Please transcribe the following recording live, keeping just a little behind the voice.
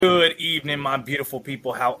evening, my beautiful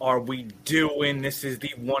people. How are we doing? This is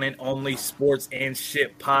the one and only Sports and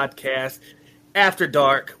Shit podcast, After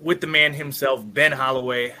Dark, with the man himself, Ben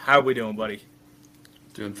Holloway. How are we doing, buddy?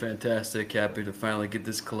 Doing fantastic. Happy to finally get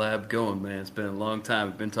this collab going, man. It's been a long time.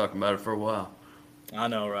 We've been talking about it for a while. I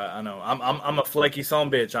know, right? I know. I'm a flaky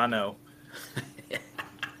son bitch. I know.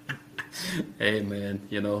 Hey, man,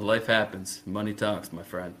 life happens. Money talks, my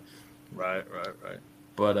friend. Right.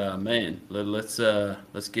 But man, let's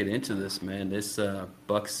get into this, man. This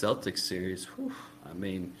Bucks Celtics series. Whew, I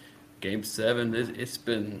mean, Game 7. It's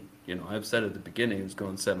been, I've said at the beginning it was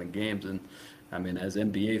going 7 games, and I mean, as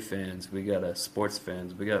NBA fans, we got sports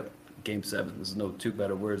fans. We got Game 7. There's no two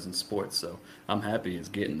better words in sports, so I'm happy it's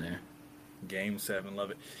getting there. Game 7,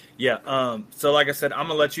 love it. Yeah. So like I said, I'm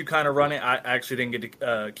gonna let you kind of run it. I actually didn't get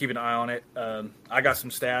to keep an eye on it. I got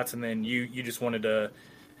some stats, and then you just wanted to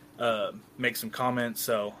make some comments.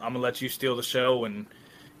 So I'm gonna let you steal the show and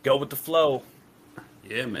go with the flow.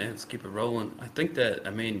 Yeah, man, let's keep it rolling. I think that,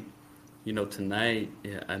 tonight,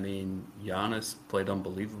 yeah, I mean, Giannis played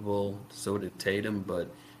unbelievable. So did Tatum, but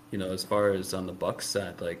as far as on the Bucks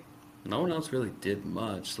side, like no one else really did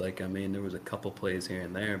much. Like, I mean, there was a couple plays here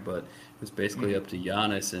and there, but it was basically up to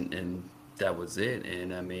Giannis, and that was it.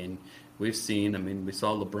 And I mean, we saw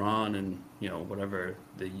LeBron and whatever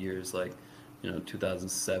the years like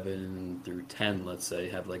 2007 through 10, let's say,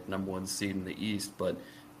 have like number one seed in the East, but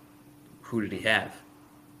who did he have?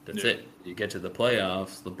 That's Yeah. it. You get to the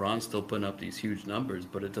playoffs, LeBron's still putting up these huge numbers,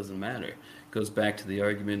 but it doesn't matter. It goes back to the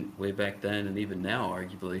argument way back then and even now,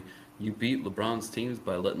 arguably. You beat LeBron's teams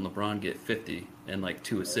by letting LeBron get 50 and like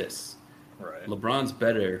 2 assists. Right. LeBron's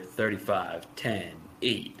better 35, 10,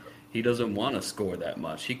 8. He doesn't want to score that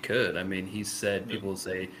much. He could. I mean, he said, Yeah. people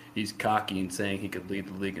say he's cocky and saying he could lead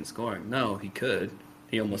the league in scoring. No, he could.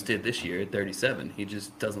 He almost did this year at 37. He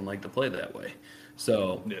just doesn't like to play that way.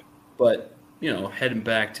 So, Yeah. but heading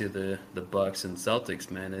back to the Bucks and Celtics,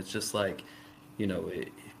 man, it's just like,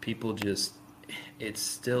 people just, it's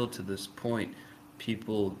still to this point,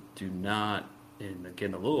 people do not, and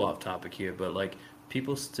again, a little off topic here, but like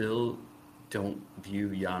people still don't view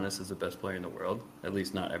Giannis as the best player in the world. At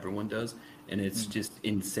least not everyone does, and it's just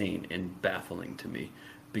insane and baffling to me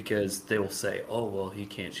because they will say, "Oh, well, he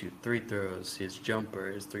can't shoot free throws. His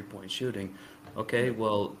jumper, his 3-point shooting." Okay,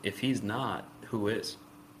 well, if he's not, who is?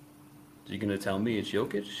 Are you going to tell me it's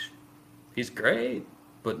Jokic? He's great,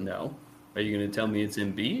 but no. Are you going to tell me it's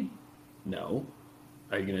Embiid? No.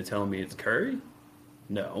 Are you going to tell me it's Curry?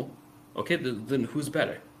 No. Okay, then who's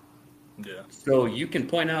better? Yeah. So you can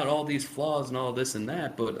point out all these flaws and all this and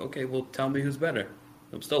that, but okay, well, tell me who's better.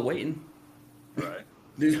 I'm still waiting. Right.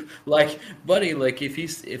 Like, buddy, like if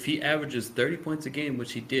he averages 30 points a game,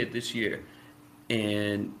 which he did this year,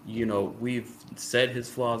 and we've said his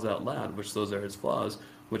flaws out loud, which those are his flaws,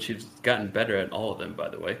 which he's gotten better at all of them, by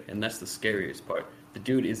the way, and that's the scariest part. The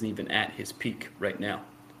dude isn't even at his peak right now.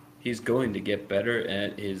 He's going to get better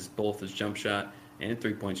at both his jump shot and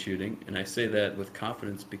 3-point shooting, and I say that with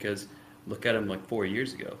confidence because look at him like 4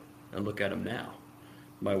 years ago, and look at him now.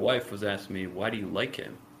 My wife was asking me, "Why do you like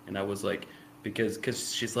him?" And I was like, because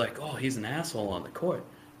she's like, "Oh, he's an asshole on the court."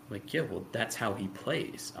 I'm like, yeah, well, that's how he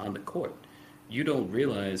plays on the court. You don't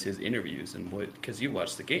realize his interviews and what, because you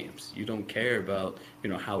watch the games. You don't care about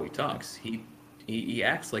how he talks. He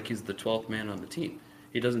acts like he's the 12th man on the team.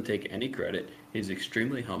 He doesn't take any credit. He's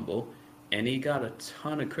extremely humble, and he got a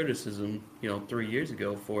ton of criticism 3 years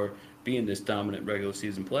ago for being this dominant regular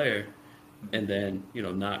season player, and then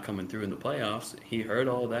not coming through in the playoffs. He heard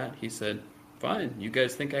all that. He said, "Fine, you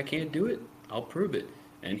guys think I can't do it? I'll prove it."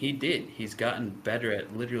 And he did. He's gotten better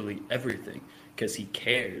at literally everything because he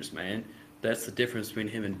cares, man. That's the difference between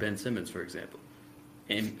him and Ben Simmons, for example.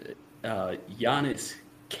 And Giannis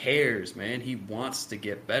cares, man. He wants to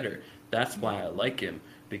get better. That's why I like him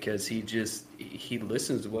because he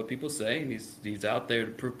listens to what people say and he's out there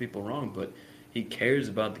to prove people wrong. But he cares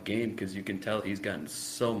about the game because you can tell he's gotten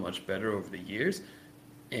so much better over the years,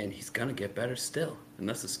 and he's gonna get better still. And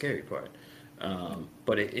that's the scary part.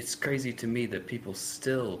 But it's crazy to me that people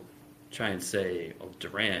still try and say, "Oh,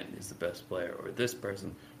 Durant is the best player," or this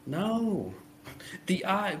person. No,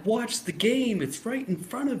 watch the game. It's right in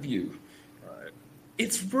front of you. Right.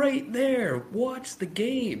 It's right there. Watch the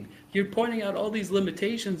game. You're pointing out all these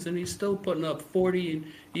limitations, and he's still putting up 40, and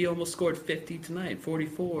he almost scored 50 tonight,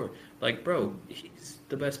 44. Like, bro, he's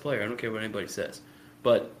the best player. I don't care what anybody says.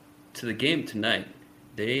 But to the game tonight,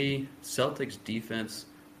 Celtics defense,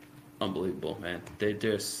 unbelievable, man.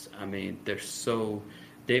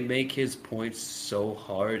 They make his points so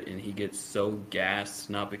hard, and he gets so gassed,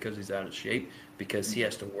 not because he's out of shape, because he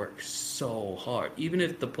has to work so hard. Even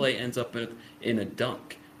if the play ends up in a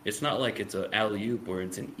dunk, It's not like it's an alley oop or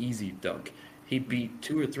it's an easy dunk. He beat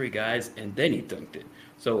 2 or 3 guys and then he dunked it.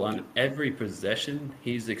 So on every possession,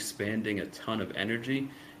 he's expanding a ton of energy,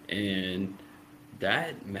 and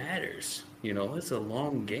that matters. You know, it's a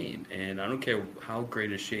long game, and I don't care how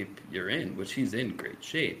great a shape you're in, which he's in great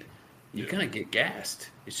shape. You're Yeah. gonna get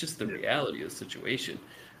gassed. It's just the Yeah. reality of the situation.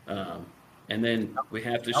 Um, and then we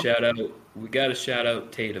have to I'm, shout out. We got to shout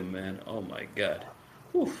out Tatum, man. Oh my God.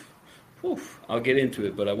 Whew, whew. I'll get into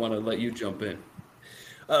it, but I want to let you jump in.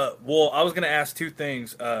 well, I was gonna ask two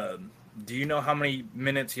things. Do you know how many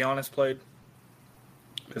minutes Giannis played?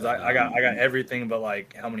 Because I got Um, everything but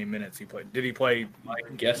like how many minutes he played. Did he play my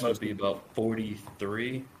guess would most be of about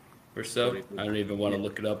 43 or so. 43? I don't even want Yeah, to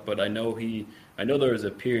look it up, but I know there was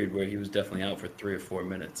a period where he was definitely out for 3 or 4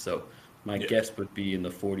 minutes. So my yeah, guess would be in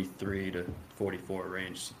the 43 to 44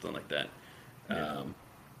 range, something like that. yeah. Um,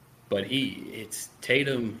 but it's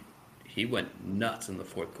Tatum. He went nuts in the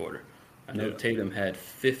fourth quarter. I know Yeah. Tatum had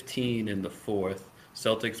 15 in the fourth.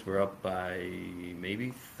 Celtics were up by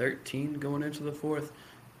maybe 13 going into the fourth.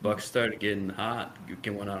 Bucks started getting hot,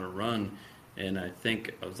 went on a run, and I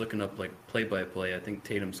think I was looking up like play by play. I think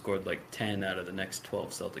Tatum scored like 10 out of the next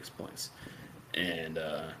 12 Celtics points, and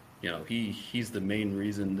he's the main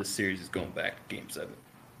reason this series is going back to Game 7.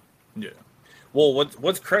 Yeah. Well,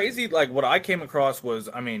 what's crazy, like what I came across was,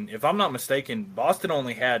 I mean, if I'm not mistaken, Boston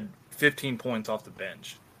only had 15 points off the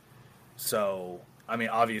bench. So, I mean,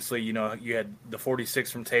 obviously, you had the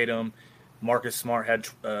 46 from Tatum, Marcus Smart had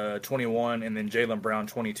 21, and then Jalen Brown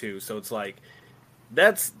 22. So it's like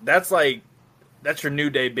that's that's your new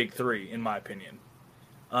day big three, in my opinion.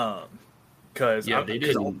 Um, because Yeah, I'm they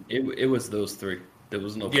because didn't. It was those three. There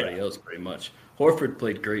was yeah, nobody else pretty much. Horford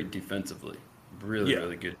played great defensively, really, yeah,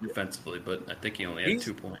 really good yeah. defensively, but I think he only had He's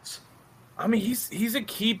 2 points. I mean, he's a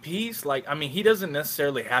key piece. Like, I mean, he doesn't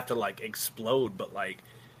necessarily have to like explode, but like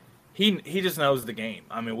he just knows the game.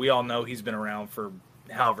 I mean, we all know he's been around for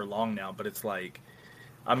however long now, but it's like,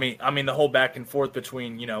 I mean the whole back and forth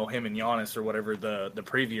between him and Giannis or whatever the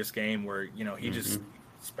previous game where he just Hmm.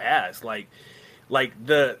 spazzed like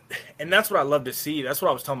the and that's what I love to see. That's what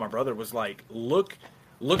I was telling my brother was like look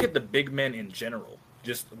at the big men in general.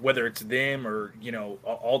 Just whether it's them or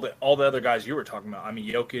all the other guys you were talking about. I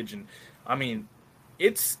mean Jokic and I mean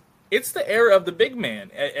it's it's the era of the big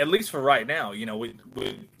man at least for right now.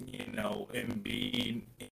 With Embiid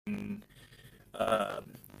and uh,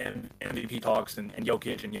 MVP talks and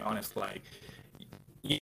Jokic and Giannis like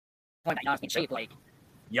you point about Giannis being shape like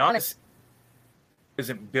Giannis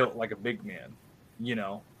isn't built like a big man,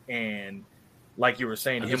 and like you were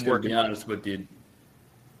saying, I'm him just gonna be working on. honest with you.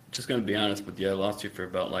 Just gonna be honest with you. I lost you for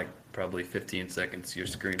about like probably 15 seconds. Your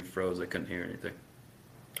screen froze. I couldn't hear anything.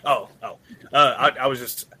 Oh. I was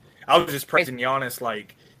just praising Giannis,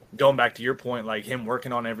 like going back to your point, like him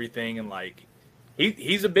working on everything and like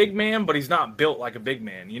he's a big man, but he's not built like a big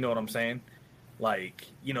man. You know what I'm saying?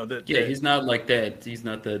 Like Yeah, the he's not like that. He's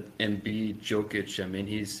not the Embiid, Jokic. I mean,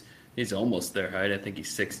 he's almost their height. I think he's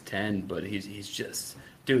 6'10", but he's just,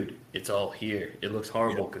 dude. It's all here. It looks yeah.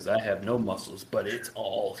 horrible because I have no muscles, but it's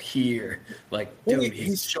all here. Like, Well, dude,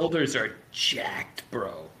 his shoulders are jacked,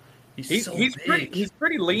 bro. He's he's so he's pretty big. he's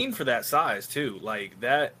pretty lean for that size too.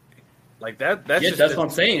 That's Yeah, just that's what I'm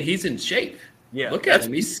saying. He's in shape. yeah. Look at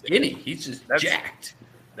him. He's skinny. He's just That's jacked.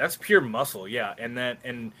 that's pure muscle, yeah.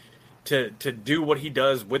 And to do what he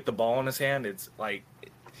does with the ball in his hand, it's like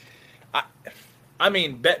I I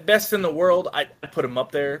mean best in the world. I'd put him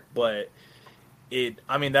up there, but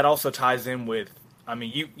I mean that also ties in with I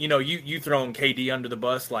mean you throwing KD under the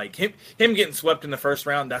bus like him getting swept in the first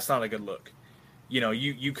round. That's not a good look.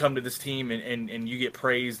 You come to this team and you get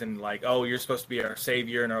praised and like, oh, you're supposed to be our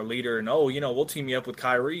savior and our leader, and oh, we'll team you up with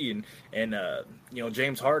Kyrie and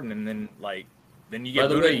James Harden, and then like then you By get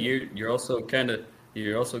the way, booted.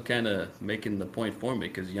 you're also kind of making the point for me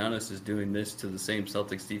because Giannis is doing this to the same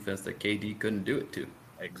Celtics defense that KD couldn't do it to.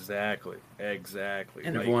 Exactly.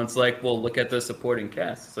 And Like, everyone's like, well, look at the supporting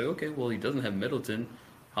cast. It's like, okay, well, he doesn't have Middleton.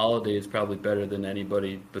 Holiday is probably better than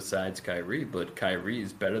anybody besides Kyrie, but Kyrie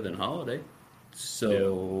is better than Holiday. yeah,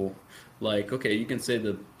 So, like, okay, you can say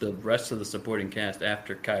the rest of the supporting cast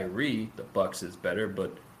after Kyrie, the Bucks is better,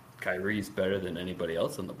 but Kyrie's better than anybody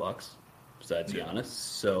else in the Bucks besides yeah, Giannis.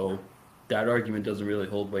 So that argument doesn't really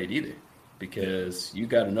hold weight either yeah, because you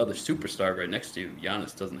got another superstar right next to you.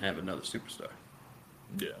 Giannis doesn't have another superstar.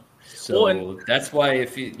 yeah. Well, and So that's why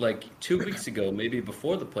if you like 2 weeks ago, maybe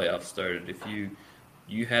before the playoffs started, if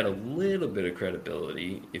you had a little bit of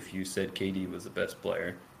credibility if you said KD was the best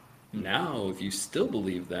player. Now, if you still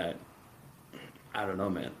believe that, I don't know,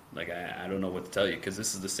 man. Like I don't know what to tell you because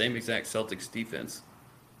this is the same exact Celtics defense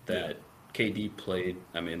yeah, that KD played,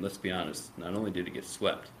 I mean, let's be honest, not only did he get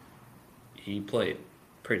swept, he played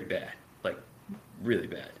pretty bad, like really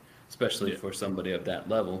bad, especially Yeah. for somebody of that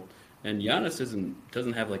level. And Giannis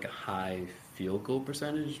doesn't have like a high field goal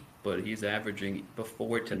percentage, but he's averaging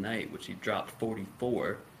before tonight, which he dropped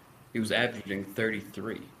 44. He was averaging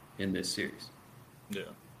 33 in this series. Yeah.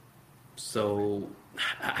 So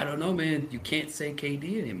I don't know, man. You can't say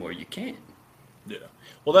KD anymore. You can't. Yeah.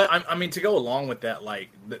 Well, I mean, to go along with that, like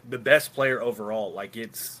the best player overall, like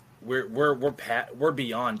it's we're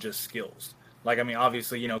beyond just skills. Like, I mean,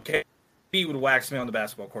 obviously, KD would wax me on the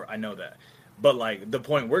basketball court. I know that, but like the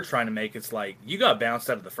point we're trying to make, it's like you got bounced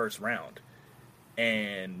out of the first round,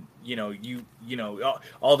 and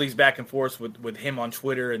all these back and forths with him on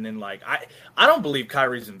Twitter, and then like I don't believe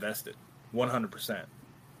Kyrie's invested 100%.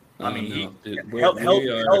 I mean, No, dude,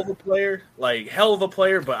 hell of a player, like hell of a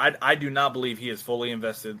player, but I do not believe he is fully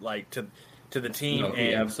invested, like to the team. no,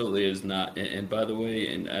 he absolutely is not. And by the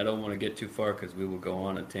way, and I don't want to get too far because we will go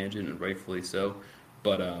on a tangent, and rightfully so.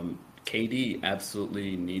 But KD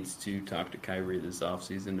absolutely needs to talk to Kyrie this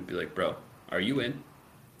offseason and be like, bro, are you in?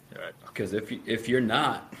 Right. Because if you're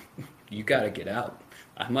not, you got to get out.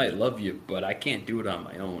 I might love you, but I can't do it on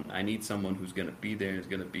my own. I need someone who's going to be there and is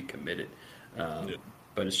going to be committed. Yeah.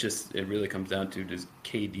 But it really comes down to, does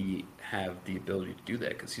KD have the ability to do that?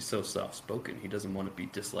 Because he's so soft-spoken. He doesn't want to be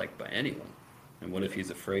disliked by anyone. And what if he's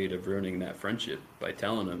afraid of ruining that friendship by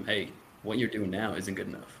telling them, hey, what you're doing now isn't good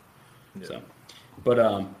enough? Yeah. So,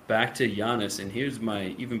 but back to Giannis, and here's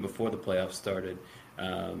even before the playoffs started,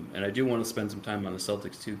 and I do want to spend some time on the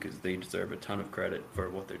Celtics too, because they deserve a ton of credit for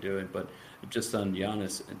what they're doing. But just on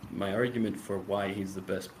Giannis, my argument for why he's the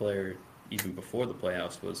best player even before the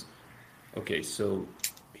playoffs was, okay, so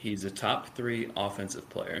he's a top 3 offensive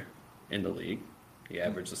player in the league. He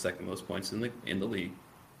averaged the second most points in the league.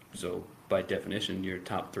 So by definition, you're a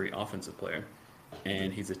top 3 offensive player,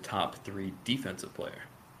 and he's a top 3 defensive player.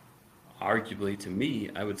 Arguably, to me,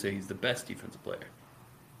 I would say he's the best defensive player.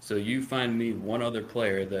 So you find me one other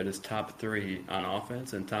player that is top 3 on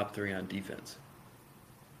offense and top 3 on defense.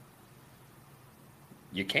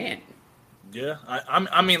 You can't. Yeah,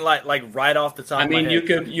 I mean, like right off the top. I mean, of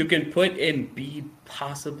my head, you can put Embiid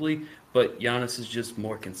possibly, but Giannis is just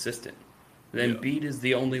more consistent. Embiid is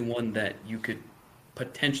the only one that you could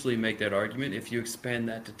potentially make that argument. If you expand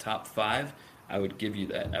that to top 5, I would give you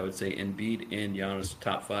that. I would say Embiid and Giannis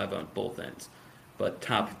top 5 on both ends. But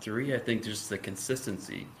top 3, I think just the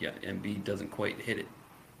consistency. Yeah, Embiid doesn't quite hit it.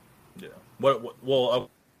 Yeah. Well,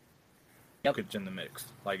 Jokic in the mix.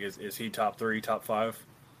 Like, is he top 3, top 5?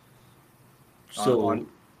 So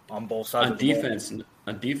on both sides on of the defense, no.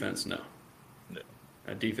 On defense,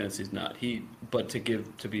 he's not. But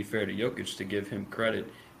to be fair to Jokic, to give him credit,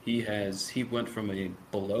 he went from a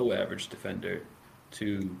below average defender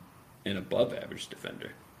to an above average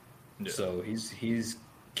defender. Yeah. So he's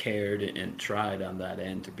cared and tried on that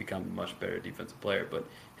end to become a much better defensive player, but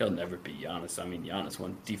he'll never be Giannis. I mean, Giannis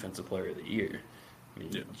won Defensive Player of the Year. I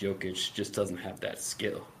mean, yeah. Jokic just doesn't have that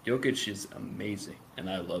skill. Jokic is amazing, and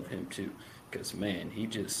I love him too, because, man, he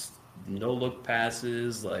just no-look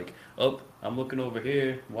passes, like, oh, I'm looking over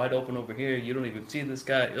here, wide open over here, you don't even see this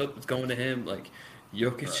guy, oh, it's going to him. Like,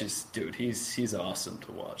 Jokic is, dude, he's awesome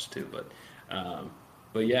to watch too.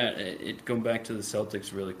 But yeah, going back to the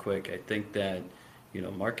Celtics really quick, I think that,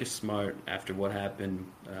 Marcus Smart, after what happened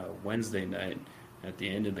Wednesday night at the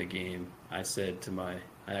end of the game, I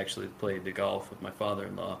actually played the golf with my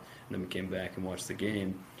father-in-law, and then we came back and watched the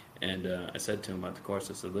game, and I said to him at the course,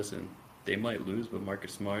 I said, listen, they might lose, but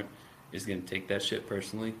Marcus Smart is going to take that shit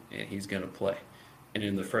personally, and he's going to play. And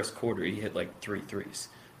in the first quarter, he hit like 3 threes.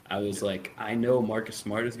 I was like, I know Marcus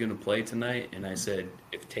Smart is going to play tonight, and I said,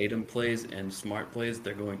 if Tatum plays and Smart plays,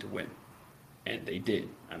 they're going to win. And they did.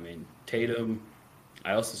 I mean, Tatum,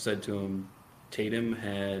 I also said to him, Tatum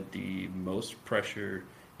had the most pressure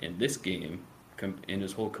in this game in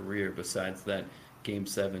his whole career besides that Game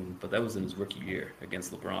 7, but that was in his rookie year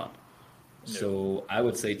against LeBron. Yeah. So I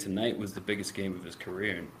would say tonight was the biggest game of his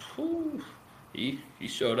career, and whew, he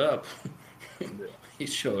showed up. He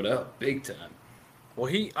showed up big time. Well,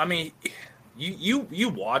 you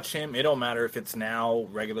watch him. It don't matter if it's now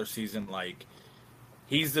regular season. Like,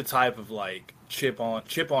 he's the type of like chip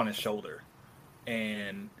on his shoulder,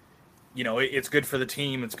 and it's good for the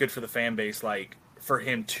team. It's good for the fan base. Like, for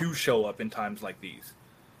him to show up in times like these,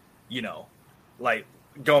 like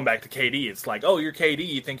going back to KD, it's like, oh, you're KD,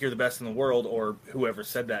 you think you're the best in the world, or whoever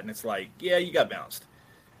said that, and it's like, yeah, you got bounced.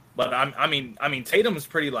 But I mean, Tatum is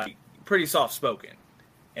pretty soft spoken.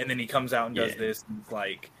 And then he comes out and does this, and it's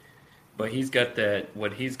like... But he's got that...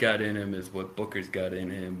 What he's got in him is what Booker's got in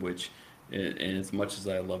him, which And as much as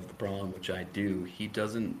I love LeBron, which I do,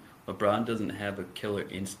 LeBron doesn't have a killer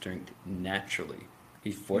instinct naturally.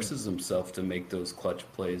 He forces himself to make those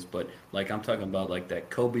clutch plays, but like I'm talking about like that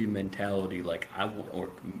Kobe mentality, or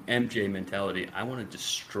MJ mentality, I want to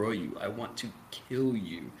destroy you. I want to kill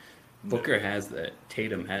you. Booker has that.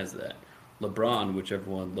 Tatum has that. LeBron, which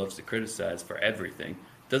everyone loves to criticize for everything,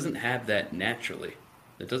 doesn't have that naturally.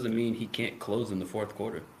 That doesn't mean he can't close in the fourth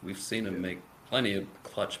quarter. We've seen him make plenty of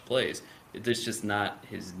clutch plays. It's just not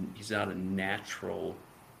he's not a natural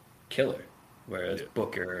killer. Whereas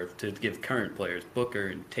Booker, to give current players, Booker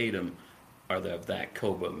and Tatum are of that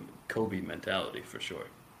Kobe mentality for sure.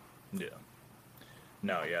 Yeah.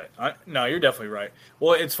 No, yeah. No, you're definitely right.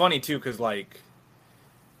 Well, it's funny too because like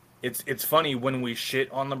it's funny when we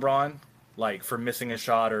shit on LeBron like for missing a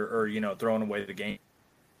shot or throwing away the game.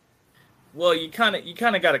 Well, you kind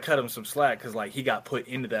of got to cut him some slack because like he got put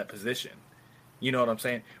into that position. You know what I'm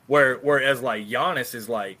saying? Whereas like Giannis is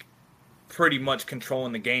like pretty much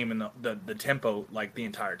controlling the game and the tempo like the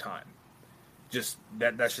entire time. Just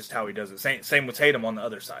that's just how he does it. Same with Tatum on the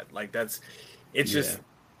other side. Like it's just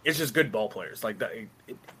good ball players. Like that.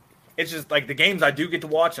 It's just like the games I do get to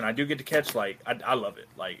watch and I do get to catch. Like I love it.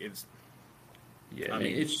 Like it's. Yeah, I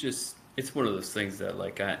mean, it's one of those things that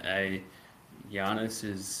like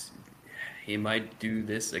Giannis he might do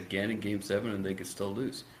this again in Game 7 and they could still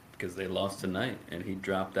lose because they lost tonight and he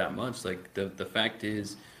dropped that much. Like the fact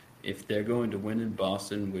is, if they're going to win in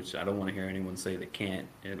Boston, which I don't want to hear anyone say they can't,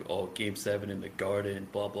 and Game 7 in the Garden,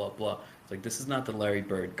 blah blah blah. It's like this is not the Larry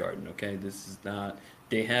Bird Garden, okay? This is not.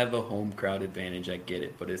 They have a home crowd advantage. I get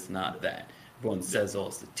it, but it's not that. Everyone says, "Oh,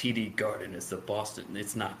 it's the TD Garden, it's the Boston."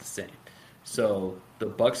 It's not the same. So the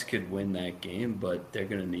Bucks could win that game, but they're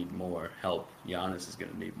going to need more help. Giannis is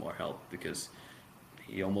going to need more help because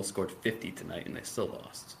he almost scored 50 tonight and they still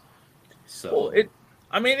lost. So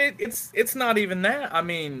it's not even that. I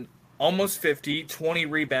mean, almost 50, 20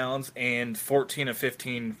 rebounds, and 14 of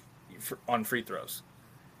 15 on free throws.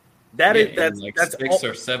 That's 6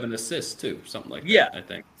 or 7 assists too, something like that. Yeah, I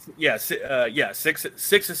think. Yeah, six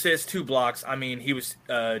assists, 2 blocks. I mean, he was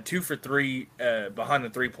 2 for 3 behind the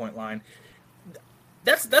 3-point line.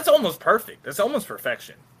 That's almost perfect. That's almost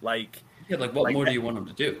perfection. Like what more do you want him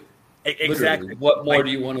to do? Exactly. Literally, what more do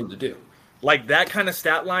you want him to do? Like that kind of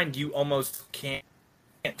stat line, you almost can't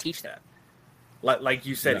teach that. Like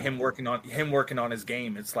you said, him working on his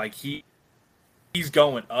game. It's like he's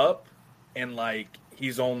going up, and like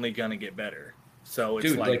he's only gonna get better. So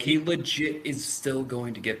it's like he legit is still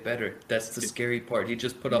going to get better. That's the scary part. He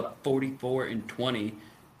just put up 44 and 20.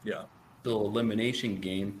 Yeah. The elimination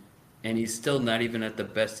game, and he's still not even at the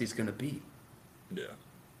best he's gonna be. Yeah.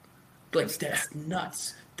 Like that's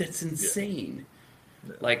nuts. That's insane.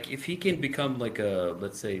 Yeah. Like if he can become like a,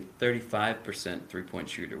 let's say, 35% 3-point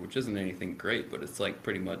shooter, which isn't anything great, but it's like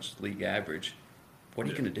pretty much league average. What are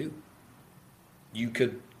you gonna do? You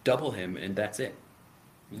could double him, and that's it.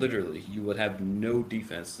 Literally, you would have no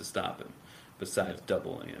defense to stop him besides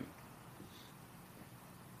doubling him.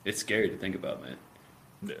 It's scary to think about, man.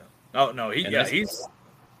 Yeah. Oh no, he's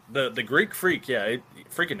the Greek freak. Yeah,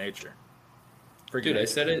 freaking nature. Dude, I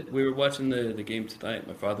said it. We were watching the game tonight.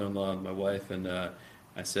 My father-in-law and my wife, and I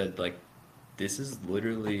said like, this is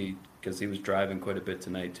literally because he was driving quite a bit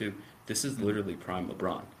tonight too. This is literally prime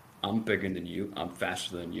LeBron. I'm bigger than you. I'm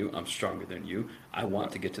faster than you. I'm stronger than you. I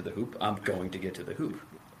want to get to the hoop. I'm going to get to the hoop.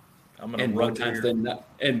 And more times than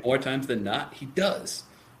not, he does.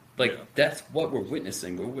 That's what we're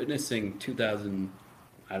witnessing. We're witnessing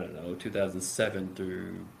 2007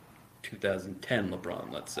 through 2010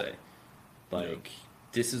 LeBron, let's say.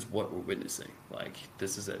 This is what we're witnessing. Like,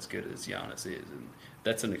 this is as good as Giannis is. And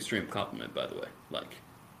that's an extreme compliment, by the way.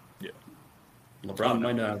 LeBron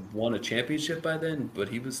might not have won a championship by then, but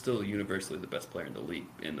he was still universally the best player in the league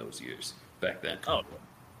in those years back then. Oh,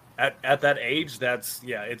 at that age,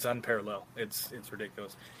 it's unparalleled. It's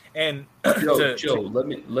ridiculous. And Joe, let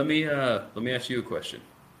me ask you a question.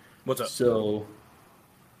 What's up? So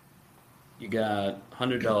you got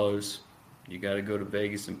 $100. You got to go to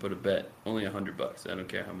Vegas and put a bet. Only $100. I don't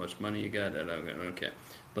care how much money you got. I don't care.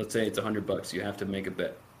 Let's say it's $100. You have to make a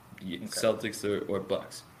bet. Celtics or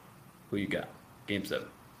Bucks. Who you got? Game 7.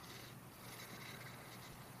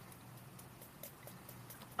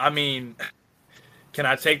 I mean, can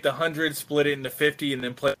I take the 100, split it into 50, and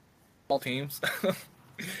then play all teams?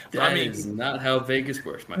 That is not how Vegas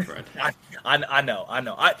works, my friend. I know. I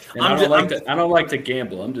don't like to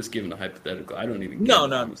gamble. I'm just giving a hypothetical. I don't even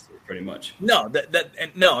gamble, honestly, pretty much. No,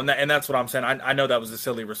 and that's what I'm saying. I know that was a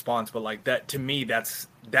silly response, but like that to me, that's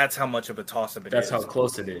how much of a toss up it is. That's how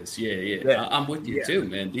close it is. Yeah. I'm with you too,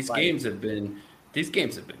 man. These games have been These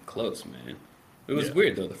games have been close, man. It was Yeah.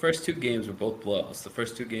 weird though. The first two games were both blowouts. The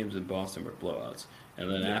first two games in Boston were blowouts, and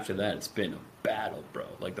then Yeah. after that, it's been a battle, bro.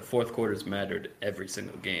 Like the fourth quarters mattered every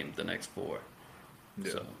single game. The next four.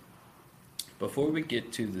 Yeah. So before we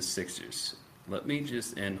get to the Sixers, let me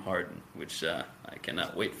just end Harden, which I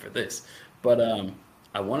cannot wait for this. But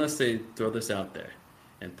I want to say throw this out there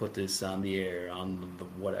and put this on the air on the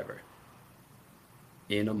whatever.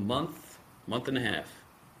 In a month and a half,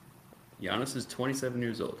 Giannis is 27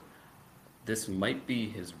 years old. This might be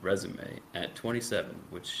his resume at 27,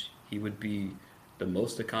 which he would be the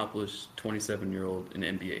most accomplished 27-year-old in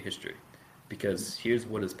NBA history. Because here's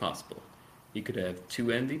what is possible. He could have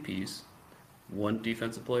two MVPs, one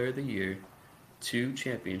Defensive Player of the Year, two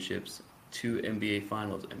championships, two NBA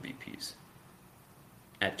Finals MVPs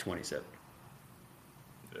at 27.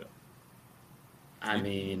 Yeah. I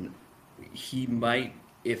mean, he might,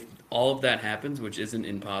 if all of that happens, which isn't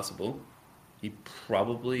impossible, he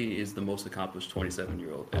probably is the most accomplished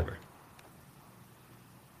 27-year-old ever.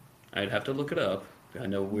 I'd have to look it up. I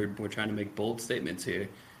know we're trying to make bold statements here.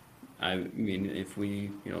 I mean, if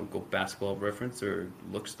we go basketball reference or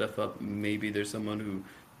look stuff up, maybe there's someone who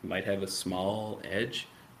might have a small edge,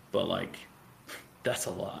 but like that's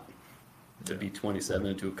a lot to be 27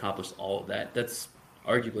 and to accomplish all of that. That's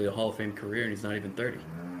arguably a Hall of Fame career, and he's not even 30.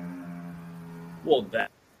 Well, that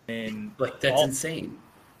and Like that's insane.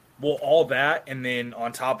 well, all that, and then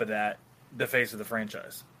on top of that, the face of the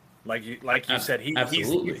franchise. Like you said,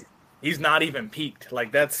 Absolutely. he's not even peaked.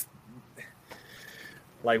 Like that's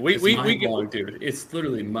like It's we mind get blowing, dude. It's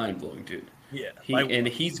literally mind blowing, dude. yeah. And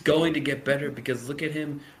he's going to get better because look at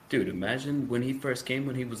him, dude. Imagine when he first came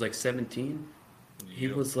when he was like 17. He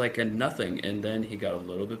Yeah. was like a nothing, and then he got a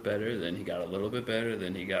little bit better. Then he got a little bit better.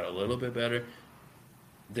 Then he got a little bit better.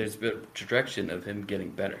 There's been a trajectory of him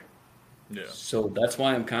getting better. Yeah. So that's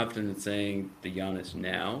why I'm confident in saying the Giannis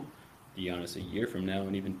now, the Giannis a year from now,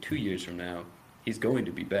 and even 2 years from now, he's going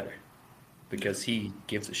to be better because he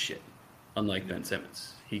gives a shit. Unlike Ben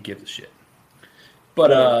Simmons, he gives a shit.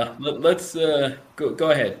 But let's go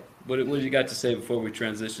ahead. What you got to say before we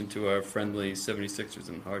transition to our friendly 76ers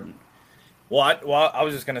and Harden? Well, I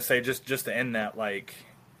was just gonna say just to end that, like,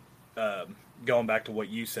 going back to what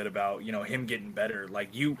you said about him getting better.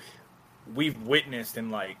 Like we've witnessed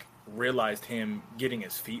and like realized him getting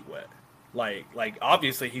his feet wet. Like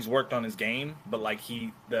obviously he's worked on his game, but like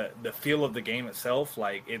the feel of the game itself,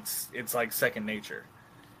 like it's like second nature.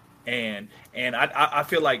 And I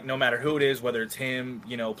feel like no matter who it is, whether it's him,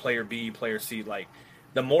 player B, player C, like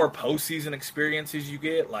the more postseason experiences you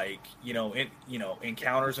get, like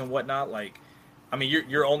encounters and whatnot, like I mean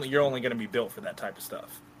you're only going to be built for that type of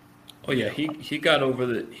stuff. Oh yeah, he got over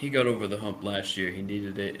the hump last year. He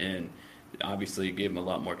needed it, and obviously it gave him a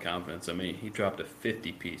lot more confidence. I mean, he dropped a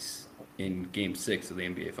 50 piece in Game 6 of the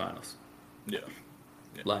NBA Finals. Yeah,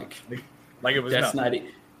 Like like it was that's nothing.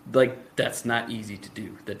 not that's not easy to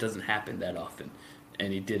do. That doesn't happen that often,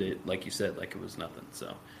 and he did it like you said, like it was nothing.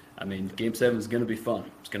 So I mean, Game 7 is going to be fun.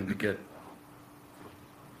 It's going to be good.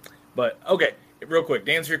 But okay, real quick,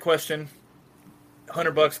 to answer your question,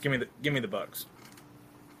 $100, give me the Bucks.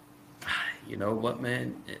 You know what,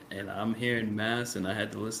 man? And I'm here in Mass, and I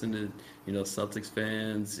had to listen to Celtics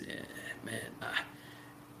fans. And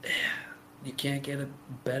man, you can't get a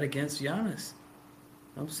bet against Giannis.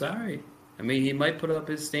 I'm sorry. I mean, he might put up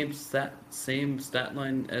his same stat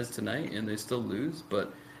line as tonight, and they still lose.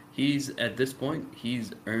 But at this point,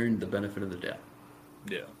 he's earned the benefit of the doubt.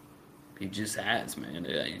 Yeah, He just has, man.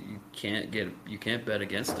 You can't bet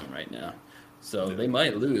against him right now. So they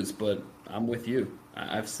might lose, but I'm with you.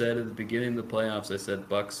 I've said at the beginning of the playoffs, I said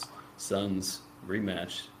Bucks Suns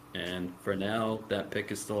rematch, and for now, that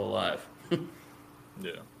pick is still alive.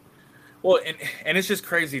 yeah. Well, and it's just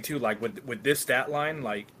crazy too. Like with this stat line,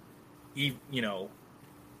 like even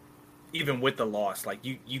with the loss, like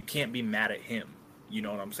you can't be mad at him. You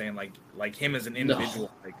know what I'm saying? Like him as an individual,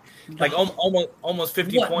 like almost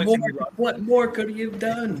 50 points. What more could he have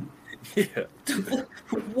done? Yeah.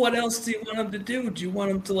 What else do you want him to do? Do you want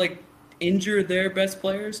him to like injure their best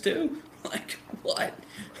players too? Like what?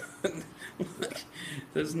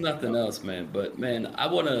 There's nothing else, man. But man,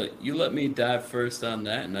 you let me dive first on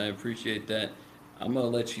that, and I appreciate that. I'm gonna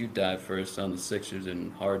let you dive first on the Sixers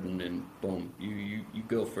and Harden, and boom, you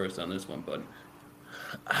go first on this one, buddy.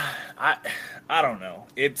 I don't know.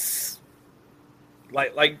 It's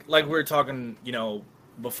like we were talking,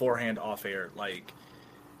 beforehand off air, like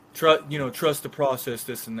trust the process,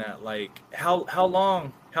 this and that. Like how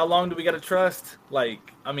long do we got to trust? Like,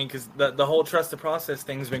 I mean, because the whole trust the process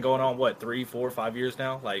thing's been going on, what, 3, 4, 5 years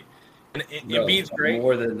now? Like, And No, Embiid's great.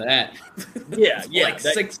 more than that. Yeah, It's yeah, like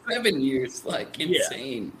 6-7 years, like yeah.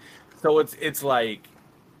 insane. So it's like,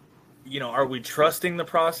 are we trusting the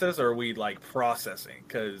process or are we like processing?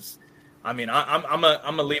 Because, I mean, I'm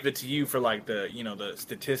gonna leave it to you for like the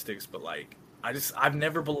statistics, but like I've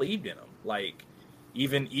never believed in them. Like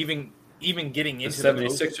even getting The into the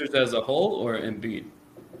post. 76ers as a whole or Embiid?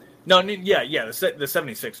 No, yeah, the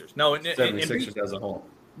 76ers. No, Embiid, 76ers as a whole.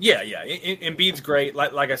 yeah. Embiid's great.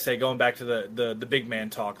 Like I say, going back to the big man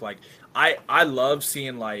talk, like I love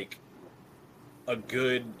seeing like a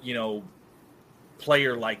good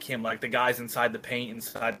player like him, like the guys inside the paint,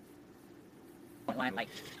 inside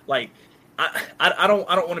like I don't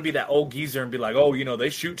want to be that old geezer and be like, oh, they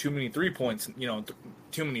shoot too many 3 points,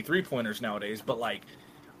 too many 3 pointers nowadays. But like,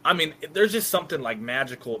 I mean, there's just something like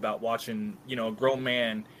magical about watching a grown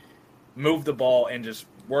man move the ball and just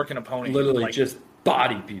work an opponent. Literally Like, just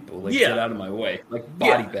body people, like yeah, get out of my way, like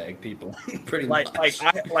body bag people, pretty like much.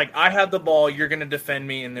 I have the ball, you're gonna defend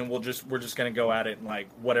me, and then we're just gonna go at it and like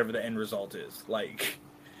whatever the end result is. like,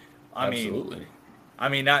 I Absolutely. mean. I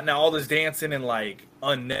mean, now all this dancing and like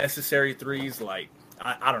unnecessary threes, like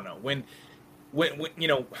I don't know when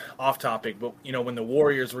off topic, but when the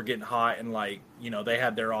Warriors were getting hot and like they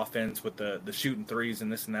had their offense with the shooting threes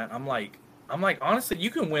and this and that, I'm like honestly,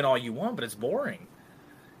 you can win all you want, but it's boring.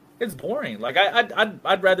 It's boring. Like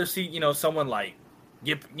I'd rather see someone like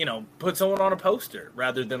put someone on a poster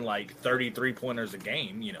rather than like 33 pointers a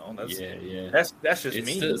game. That's just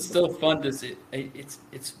me. It's still fun to see.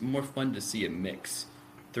 It's more fun to see a mix,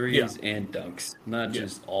 threes and dunks, not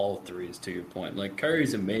just all threes. To your point, like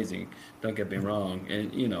Curry's amazing. Don't get me wrong,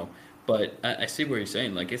 and but I see what you're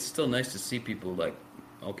saying. Like it's still nice to see people like,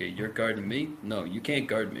 okay, you're guarding me. No, you can't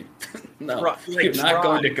guard me. No, Right, you're not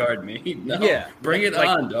going to guard me. No, bring it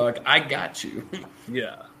on, dog. I got you.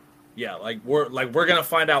 Yeah, like we're gonna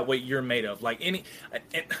find out what you're made of. Like and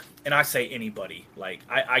I say anybody. Like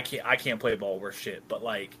I can't play ball worth shit, but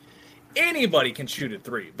like anybody can shoot a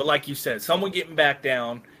three. But like you said, someone getting back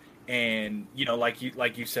down, and like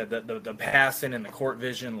you said, the passing and the court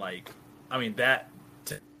vision. Like, I mean that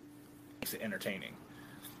makes it entertaining.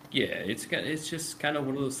 Yeah, it's just kind of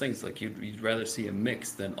one of those things. Like you'd rather see a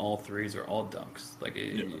mix than all threes or all dunks. Like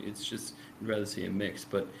it's just you'd rather see a mix.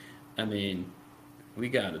 But I mean, we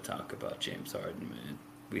got to talk about James Harden, man.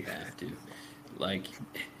 We have to. Like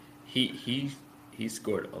he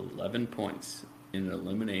scored 11 points in an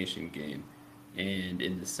elimination game, and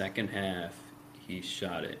in the second half he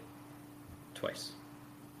shot it twice.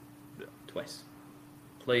 Twice.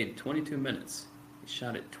 Played 22 minutes. He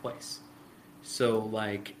shot it twice. So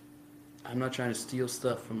like, I'm not trying to steal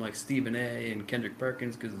stuff from like Stephen A. and Kendrick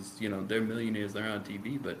Perkins because they're millionaires, they're on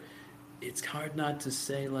TV, but it's hard not to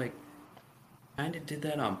say like, kind of did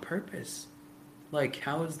that on purpose. Like,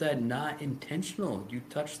 how is that not intentional? You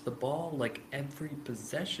touched the ball like every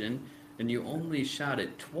possession, and you only shot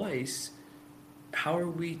it twice. How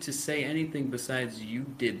are we to say anything besides you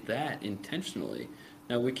did that intentionally?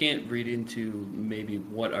 Now we can't read into maybe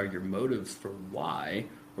what are your motives for why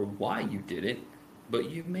or why you did it, but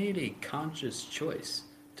you made a conscious choice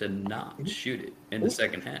to not shoot it in the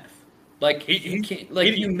second half. Like you can't,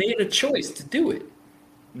 like you made a choice to do it.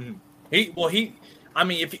 I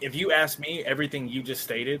mean, if you ask me, everything you just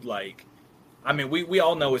stated, like, I mean, we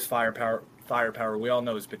all know his firepower. We all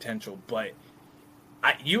know his potential, but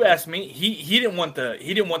you asked me, he didn't want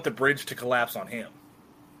the bridge to collapse on him.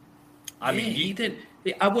 I mean, he did.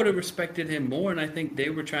 I would have respected him more, and I think they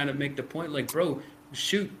were trying to make the point, like, bro,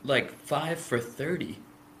 shoot like 5 for 30,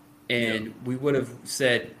 and we would have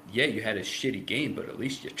said, yeah, you had a shitty game, but at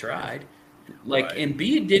least you tried. Like, right.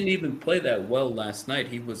 Embiid didn't even play that well last night.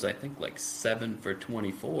 He was, I think, like 7 for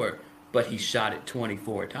 24, but he shot it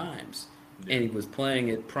 24 times. Yeah. And he was playing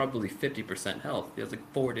at probably 50% health. He has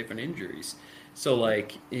like 4 different injuries. So,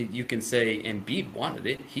 like, you can say Embiid wanted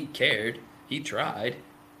it. He cared. He tried.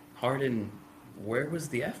 Harden, where was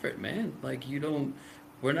the effort, man? Like,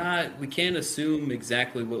 we can't assume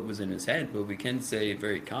exactly what was in his head, but we can say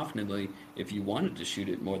very confidently, if you wanted to shoot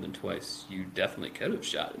it more than twice, you definitely could have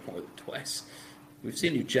shot it more than twice. We've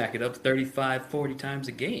seen you jack it up 35, 40 times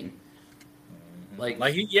a game. Why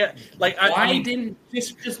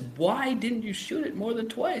didn't you shoot it more than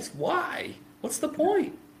twice? Why? What's the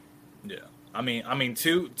point? Yeah. I mean,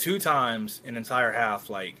 two times an entire half,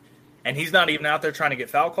 like, and he's not even out there trying to get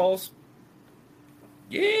foul calls.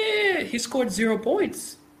 Yeah, he scored 0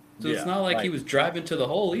 points. So it's not like he was driving to the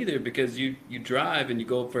hole either, because you drive and you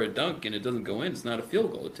go for a dunk and it doesn't go in. It's not a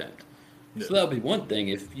field goal attempt. Yeah. So that would be one thing.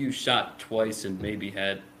 If you shot twice and maybe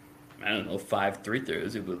had, 5 free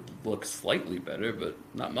throws, it would look slightly better, but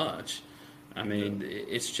not much. I mean,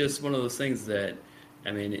 it's just one of those things that,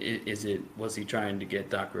 I mean, was he trying to get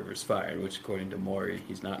Doc Rivers fired? Which, according to Maury,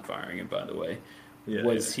 he's not firing him, by the way. Yeah,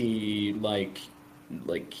 Was he like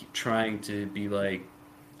trying to be like,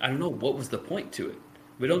 I don't know, what was the point to it?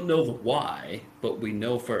 We don't know the why, but we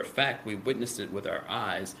know for a fact, we witnessed it with our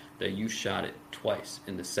eyes, that you shot it twice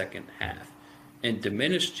in the second half. And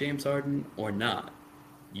diminish James Harden or not,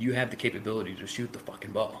 you have the capability to shoot the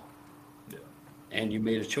fucking ball. yeah, And you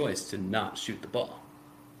made a choice to not shoot the ball.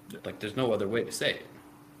 yeah. Like, there's no other way to say it.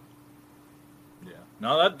 Yeah.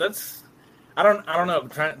 No, that's I don't know.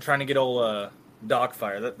 Trying to get old Doc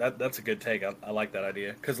fire. That's a good take. I like that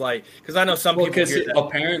idea because I know some Well, people because hear that.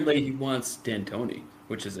 apparently he wants D'Antoni,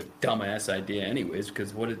 which is a dumbass idea anyways,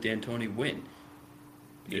 because what did D'Antoni win?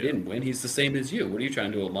 He Yeah. didn't win. He's the same as you. What are you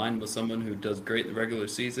trying to align with someone who does great in the regular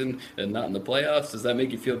season and not in the playoffs? Does that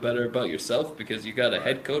make you feel better about yourself because you got a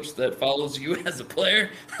head coach that follows you as a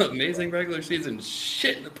player? Amazing regular season,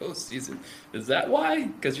 shit in the postseason. Is that why?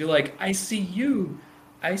 Because you're like, I see you.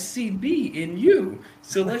 I see me in you.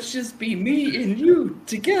 So let's just be me and you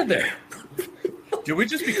together. Do we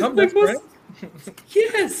just become Like, best friends?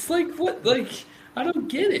 Yes, like what? Like I don't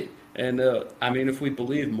get it. And I mean, if we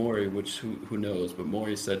believe Maury, which who knows? But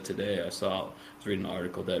Maury said today, I was reading an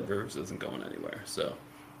article that Rivers isn't going anywhere. So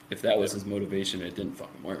if that was his motivation, it didn't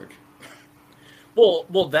fucking work. Well,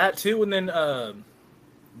 that too, and then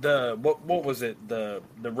the what was it? The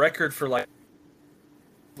record for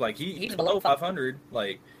he's below 500.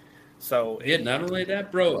 So Yeah, not only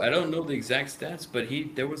that, bro. I don't know the exact stats, but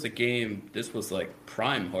there was a game. This was like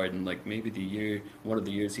prime Harden, like maybe one of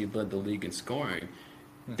the years he led the league in scoring.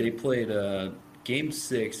 They played game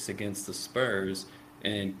 6 against the Spurs,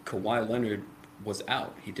 and Kawhi Leonard was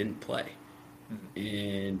out. He didn't play,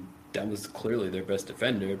 and that was clearly their best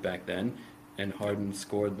defender back then. And Harden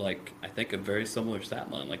scored like I think a very similar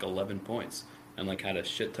stat line, like 11 points, and like had a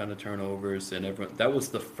shit ton of turnovers. And everyone that was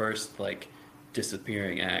the first like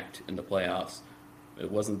disappearing act in the playoffs.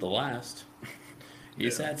 It wasn't the last.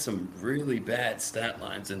 He's Yeah. had some really bad stat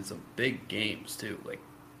lines in some big games too, like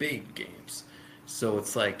big games. So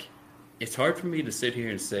it's like it's hard for me to sit here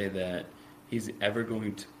and say that he's ever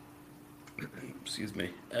going to excuse me,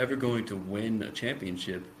 ever going to win a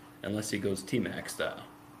championship unless he goes T-Mac style.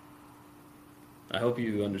 I hope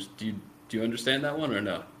you understand. Do you understand that one or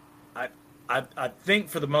no? I I think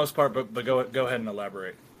for the most part, but go ahead and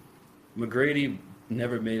elaborate. McGrady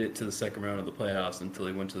never made it to the second round of the playoffs until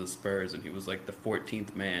he went to the Spurs, and he was like the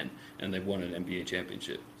 14th man, and they won an NBA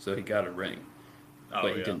championship. So he got a ring, Oh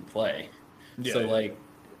but he yeah, didn't play. yeah, So yeah. like,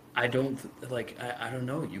 I don't like. I don't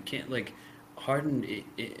know. You can't like Harden,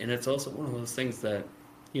 and it's also one of those things that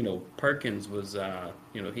Perkins was.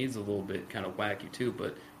 He's a little bit kind of wacky too,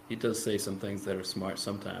 but he does say some things that are smart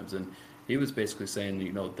sometimes, and he was basically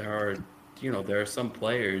saying, there are some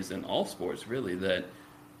players in all sports really that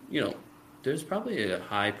there's probably a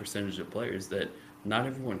high percentage of players that not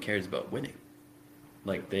everyone cares about winning.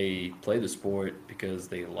 Like they play the sport because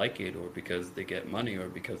they like it or because they get money or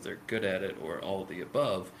because they're good at it or all of the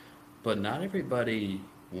above. But not everybody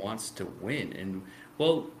wants to win. And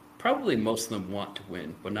well, probably most of them want to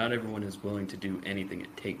win, but not everyone is willing to do anything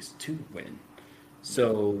it takes to win.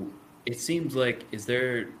 So it seems like, is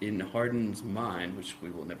there in Harden's mind, which we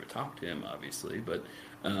will never talk to him, obviously, but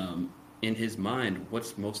in his mind,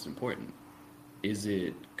 what's most important? Is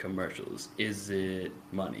it commercials? Is it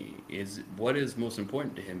money? What is most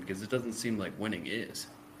important to him? Because it doesn't seem like winning is.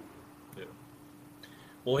 Yeah.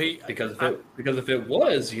 Well, Because if it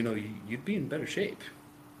was, you'd be in better shape.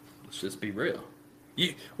 Let's just be real.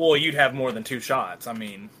 you'd have more than two shots. I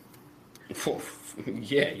mean,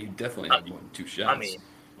 Yeah, you definitely have more than two shots. I mean,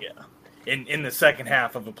 yeah. In the second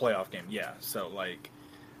half of a playoff game, yeah. So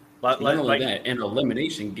Not only that, an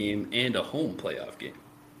elimination game and a home playoff game.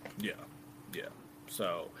 yeah, yeah.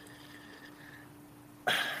 So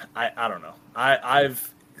I don't know.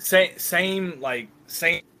 I've same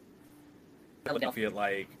Philadelphia,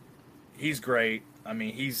 like he's great. I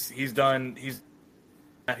mean he's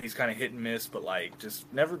kind of hit and miss, but like just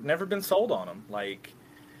never been sold on him.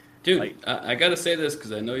 Dude, Like I got to say this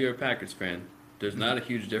because I know you're a Packers fan. There's not a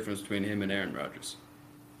huge difference between him and Aaron Rodgers.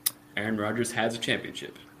 Aaron Rodgers has a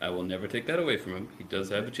championship. I will never take that away from him. He does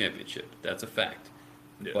have a championship. That's a fact.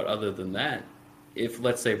 yeah. But other than that, if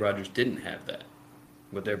let's say Rodgers didn't have that,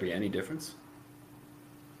 would there be any difference?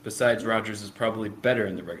 Besides, Rodgers is probably better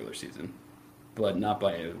in the regular season, but not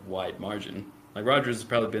by a wide margin. Like Rodgers has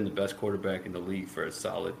probably been the best quarterback in the league for a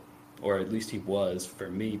solid, or at least he was for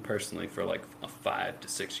me personally for like a 5 to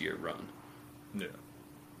 6 year run. Yeah.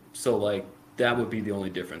 So like that would be the only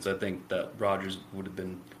difference. I think that Rodgers would have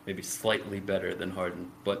been maybe slightly better than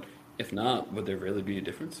Harden, but If not, would there really be a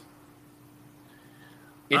difference?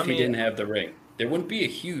 I If he mean, didn't have the ring, there wouldn't be a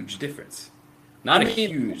huge difference. I Not a mean,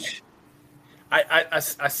 huge. I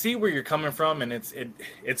see where you're coming from, and it's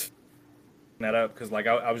that up because like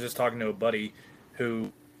I was just talking to a buddy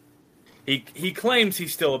who he claims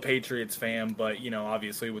he's still a Patriots fan, but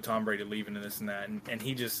obviously with Tom Brady leaving and this and that, and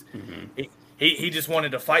he just Hmm. he just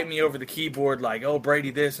wanted to fight me over the keyboard like, oh,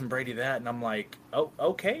 Brady this and Brady that, and I'm like, oh,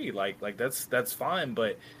 okay, like that's fine,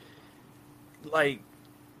 but like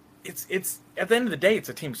it's at the end of the day, it's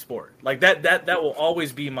a team sport. Like that will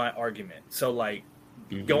always be my argument. So like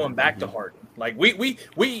Hmm. going back to Hmm. Harden, like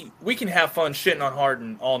we can have fun shitting on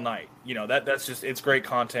Harden all night. That's just it's great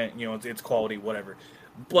content. It's quality, whatever.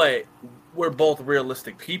 But we're both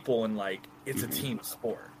realistic people, and like it's a Hmm. team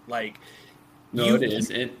sport. Like No, it you,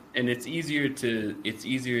 is, and it's easier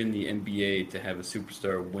in the NBA to have a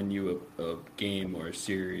superstar win you a game or a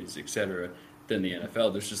series, etc., than the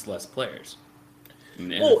NFL. There's just less players. In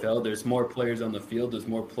the well, NFL, there's more players on the field. There's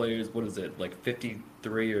more players. What is it, like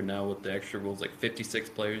 53, or now with the extra rules, like 56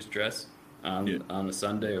 players dress yeah, on a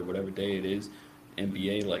Sunday or whatever day it is.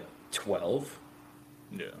 NBA like 12,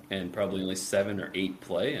 yeah, and probably only 7 or 8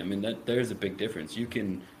 play. I mean, that there's a big difference. You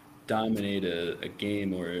can dominate a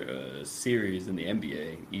game or a series in the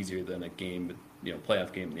NBA easier than a game,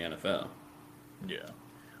 playoff game in the NFL. yeah.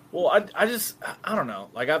 Well, I don't know.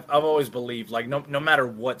 Like I've always believed like no matter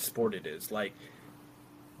what sport it is, like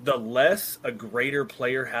the less a greater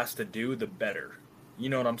player has to do, the better. You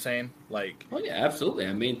know what I'm saying? Like, Oh yeah, absolutely.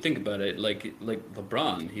 I mean, think about it. Like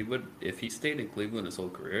LeBron, he would, if he stayed in Cleveland his whole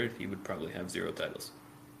career, he would probably have 0 titles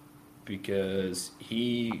because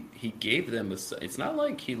he gave them a. It's not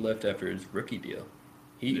like he left after his rookie deal.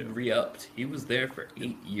 He yeah, re-upped. He was there for yeah,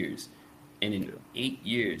 8 years, and in yeah, 8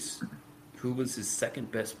 years, who was his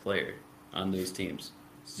second best player on those teams?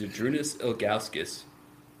 Zydrunas Ilgauskas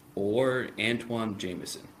or Antoine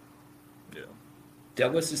Jameson. yeah,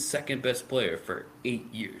 That was his second best player for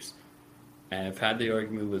 8 years. And I've had the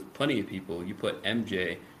argument with plenty of people. You put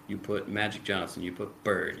MJ, you put Magic Johnson, you put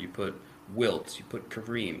Bird, you put Wilt, you put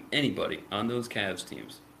Kareem, anybody on those Cavs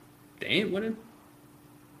teams. They ain't winning.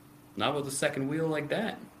 Not with a second wheel like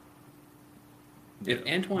that. If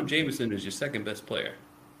yeah. Antoine Jameson is your second best player,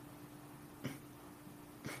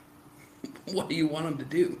 what do you want him to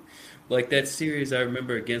do? Like that series I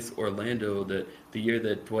remember against Orlando, the year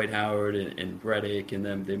that Dwight Howard and Redick and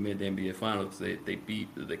them they made the NBA Finals, they beat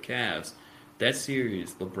the Cavs. That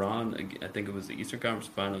series, LeBron, I think it was the Eastern Conference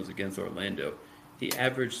Finals against Orlando. He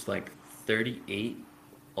averaged like 38,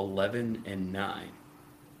 11, and 9,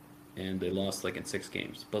 and they lost like in 6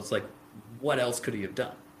 games. But it's like, what else could he have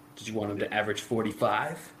done? Did you want him to average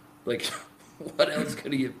 45? Like, what else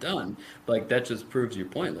could he have done? Like that just proves your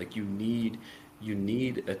point. Like you need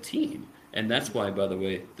a team, and that's why, by the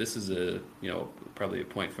way, this is probably a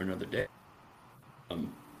point for another day.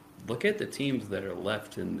 Look at the teams that are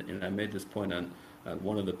left, and I made this point on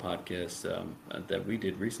one of the podcasts that we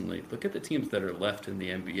did recently. Look at the teams that are left in the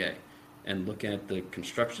NBA, and look at the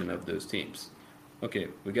construction of those teams. Okay,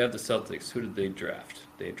 we got the Celtics. Who did they draft?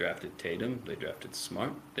 They drafted Tatum. They drafted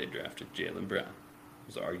Smart. They drafted Jalen Brown.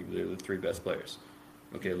 Those are arguably the three best players.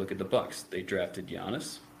 Okay, look at the Bucks. They drafted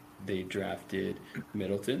Giannis. They drafted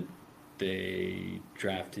Middleton. They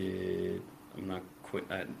drafted. I'm not quit.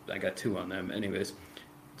 I got two on them. Anyways,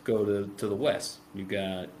 let's go to the West. You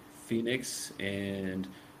got Phoenix and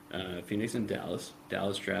Dallas.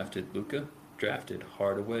 Dallas drafted Luca. Drafted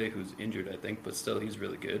Hardaway, who's injured, I think, but still he's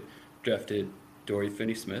really good. Drafted Dory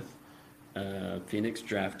Finney-Smith. Phoenix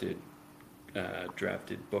drafted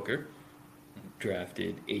Booker.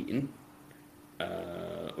 Drafted Aiton.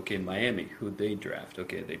 Okay, Miami, who they draft?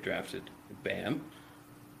 Okay, they drafted Bam.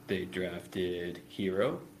 They drafted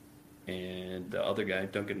Hero, and the other guy,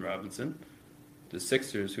 Duncan Robinson. The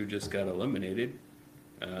Sixers, who just got eliminated.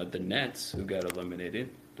 The Nets, who got eliminated.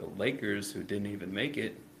 The Lakers, who didn't even make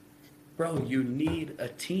it. Bro, you need a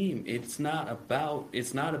team. It's not about.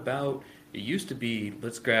 It's not about. It used to be,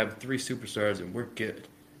 let's grab three superstars and we're good.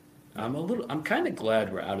 I'm kind of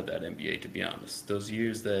glad we're out of that NBA, to be honest. Those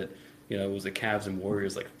years that, it was the Cavs and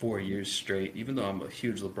Warriors like 4 years straight. Even though I'm a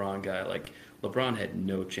huge LeBron guy, like LeBron had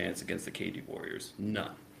no chance against the KD Warriors.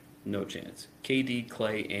 None. No chance. KD,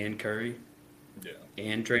 Clay, and Curry, Yeah.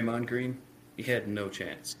 and Draymond Green, he had no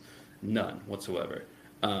chance. None whatsoever.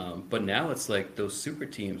 But now it's like those super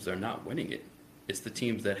teams are not winning it. It's the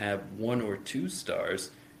teams that have one or two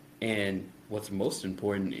stars, and what's most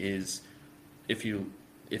important is if you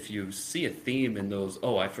see a theme in those.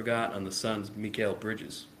 Oh, I forgot on the Suns, Mikal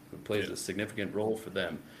Bridges, who plays Yeah. a significant role for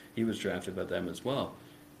them. He was drafted by them as well.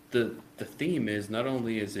 The theme is not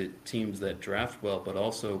only is it teams that draft well, but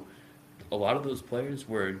also a lot of those players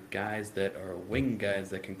were guys that are wing guys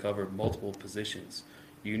that can cover multiple positions.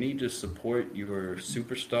 You need to support your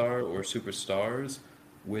superstar or superstars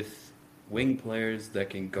with wing players that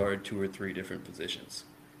can guard two or three different positions.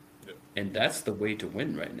 Yeah. And that's the way to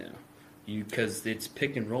win right now. You because it's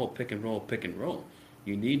pick and roll, pick and roll, pick and roll.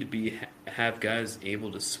 You need to have guys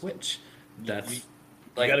able to switch. That's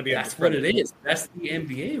You got to be that's what it is. That's the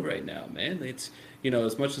NBA right now, man. It's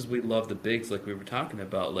as much as we love the bigs, like we were talking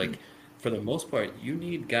about, like for the most part, you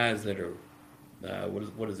need guys that are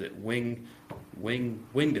what is it? Wing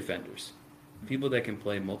defenders. People that can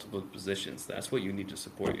play multiple positions. That's what you need to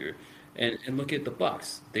support your and look at the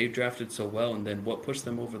Bucks. They drafted so well, and then what pushed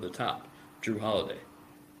them over the top? Drew Holiday.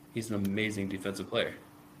 He's an amazing defensive player.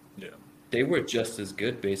 Yeah. They were just as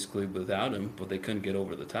good basically without him, but they couldn't get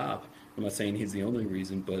over the top. I'm not saying he's the only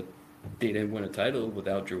reason, but they didn't win a title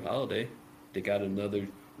without Drew Holiday. They got another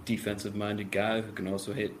defensive-minded guy who can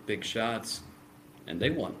also hit big shots, and they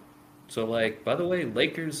won. So, like, by the way,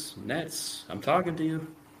 Lakers, Nets, I'm talking to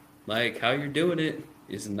you. Like, how you're doing it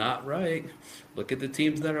is not right. Look at the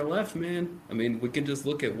teams that are left, man. I mean, we can just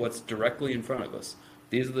look at what's directly in front of us.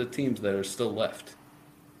 These are the teams that are still left.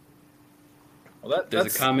 Well,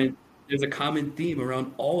 There's a common theme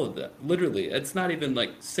around all of that. Literally, it's not even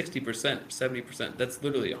like 60%, 70%. That's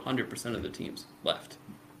literally 100% of the teams left.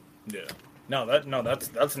 Yeah.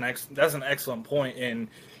 That's an excellent point. And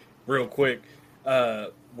real quick,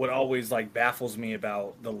 what always like baffles me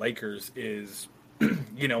about the Lakers is, when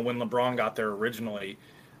LeBron got there originally,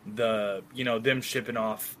 them shipping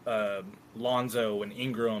off Lonzo and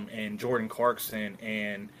Ingram and Jordan Clarkson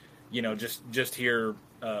and just here.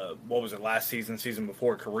 What was it last season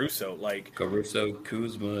before Caruso? Caruso,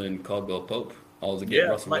 Kuzma, and Caldwell Pope, all to get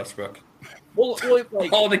Russell Westbrook. Well,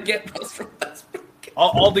 like all to get Russell Westbrook.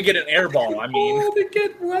 All to get an air ball. I mean, all to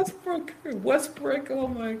get Westbrook. Oh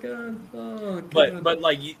my god. Oh, god. But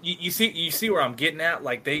like you see where I'm getting at.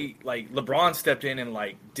 Like LeBron stepped in and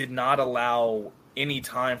like did not allow any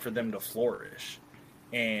time for them to flourish.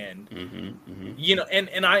 And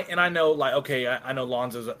and I know, like, okay, I know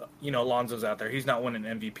Lonzo's out there. He's not winning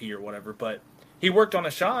MVP or whatever, but he worked on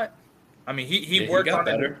a shot. I mean, he worked on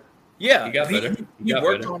better. it. Yeah, he got better. He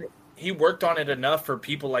worked on it. He worked on it enough for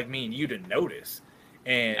people like me and you to notice.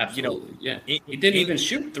 And absolutely, he didn't even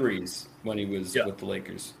shoot threes when he was with the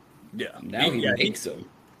Lakers. Yeah, now he makes them.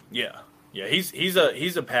 Yeah. He's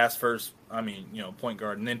a pass first. I mean, point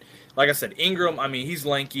guard, and then like I said, Ingram. I mean, he's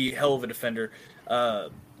lanky, hell of a defender.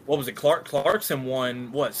 What was it? Clarkson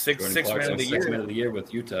won six man of the year. 6 man of the year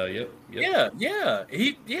with Utah. Yep.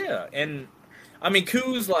 Yeah. And I mean,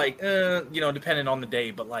 Kuz, like, depending on the day,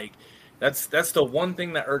 but like, that's the one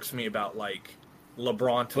thing that irks me about like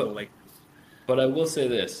LeBron to the Lakers. But I will say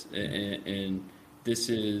this, and this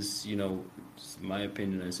is my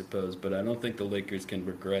opinion, I suppose, but I don't think the Lakers can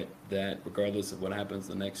regret that, regardless of what happens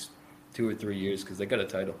the next 2 or 3 years, because they got a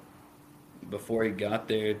title. Before he got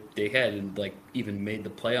there, they hadn't like even made the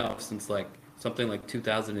playoffs since like something like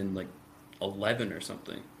 2011 or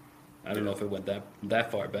something. I don't know if it went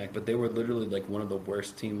that far back, but they were literally like one of the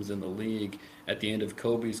worst teams in the league at the end of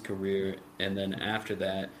Kobe's career, and then after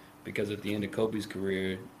that, because at the end of Kobe's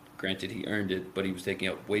career, granted he earned it, but he was taking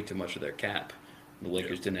up way too much of their cap. The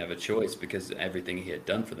Lakers didn't have a choice because of everything he had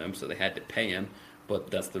done for them, so they had to pay him. But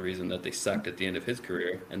that's the reason that they sucked at the end of his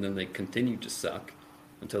career, and then they continued to suck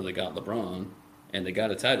until they got LeBron, and they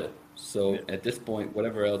got a title. So at this point,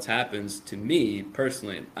 whatever else happens, to me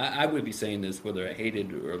personally, I would be saying this whether I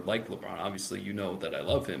hated or liked LeBron. Obviously, you know that I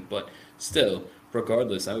love him, but still,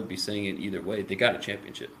 regardless, I would be saying it either way. They got a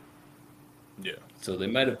championship. Yeah. So they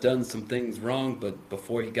might have done some things wrong, but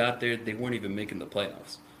before he got there, they weren't even making the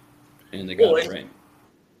playoffs, and they got a ring.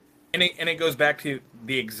 And it goes back to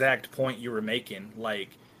the exact point you were making. Like,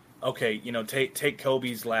 okay, take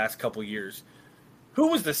Kobe's last couple years. Who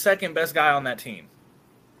was the second best guy on that team?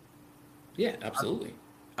 Yeah, absolutely.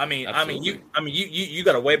 You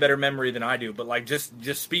got a way better memory than I do, but like just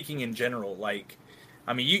speaking in general, like,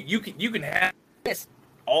 I mean, you can have this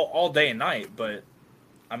all day and night, but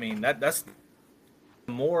I mean that's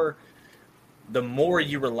the more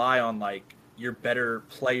you rely on like your better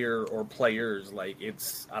player or players, like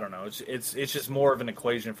I don't know, it's just more of an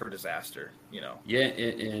equation for disaster, Yeah,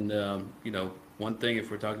 and one thing, if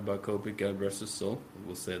we're talking about Kobe, God rest his soul,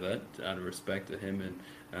 we'll say that out of respect to him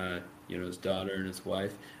and his daughter and his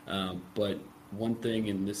wife. But one thing,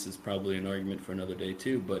 and this is probably an argument for another day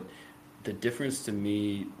too, but the difference to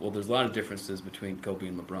me, well, there's a lot of differences between Kobe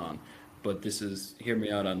and LeBron, but hear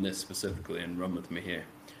me out on this specifically and run with me here.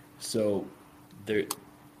 So the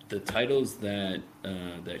titles that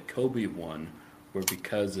Kobe won were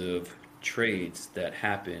because of trades that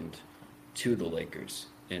happened to the Lakers.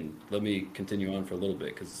 And let me continue on for a little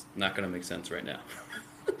bit because it's not going to make sense right now.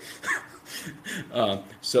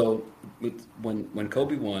 So when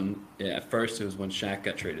Kobe won, at first it was when Shaq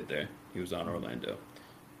got traded there. He was on Orlando.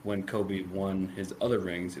 When Kobe won his other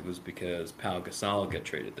rings, it was because Pau Gasol got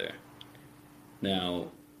traded there. Now,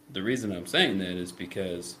 the reason I'm saying that is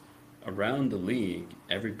because around the league,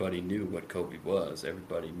 everybody knew what Kobe was.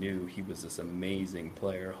 Everybody knew he was this amazing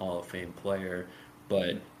player, Hall of Fame player.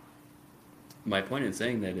 But my point in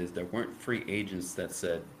saying that is there weren't free agents that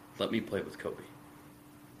said, let me play with Kobe.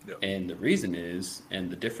 Yep. And the reason is, and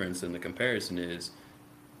the difference in the comparison is,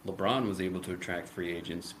 LeBron was able to attract free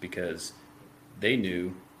agents because they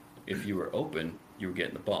knew if you were open, you were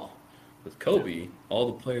getting the ball. With Kobe, all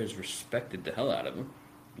the players respected the hell out of him,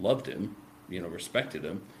 loved him, respected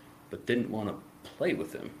him, but didn't want to play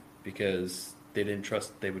with him because they didn't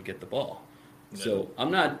trust they would get the ball. Yeah. So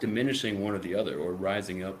I'm not diminishing one or the other or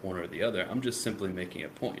rising up one or the other. I'm just simply making a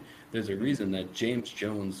point. There's a reason that James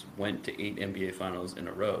Jones went to 8 NBA Finals in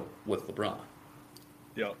a row with LeBron.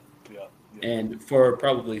 Yeah. And for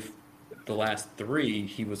probably the last 3,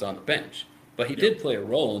 he was on the bench. But he did play a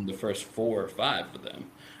role in the first 4 or 5 for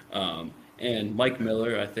them. And Mike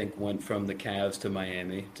Miller, I think, went from the Cavs to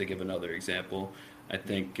Miami, to give another example. I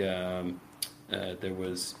think he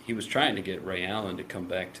was trying to get Ray Allen to come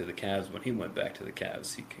back to the Cavs. When he went back to the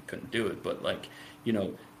Cavs, he couldn't do it. But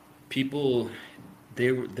people,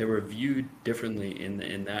 they were viewed differently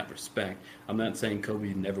in that respect. I'm not saying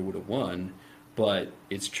Kobe never would have won, but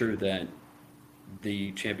it's true that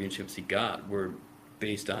the championships he got were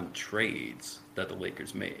based on trades that the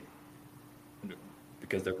Lakers made.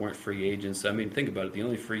 Because there weren't free agents. I mean, think about it. The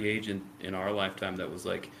only free agent in our lifetime that was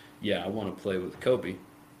like, yeah, I want to play with Kobe,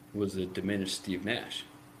 was a diminished Steve Nash.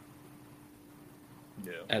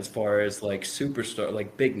 Yeah. As far as like superstar,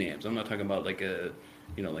 like big names. I'm not talking about like a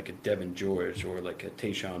Devin George or like a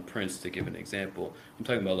Tayshaun Prince, to give an example. I'm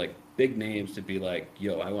talking about like big names to be like,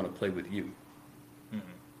 yo, I want to play with you.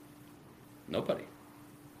 Mm-hmm. Nobody.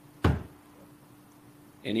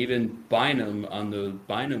 And even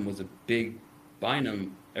Bynum was a big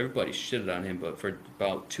Bynum. Everybody shitted on him, but for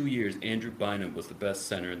about 2 years, Andrew Bynum was the best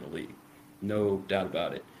center in the league, no doubt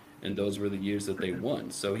about it. And those were the years that they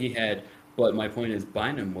won. So he had. But my point is,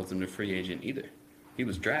 Bynum wasn't a free agent either. He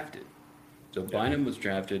was drafted. So Bynum was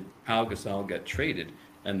drafted. Pau Gasol got traded,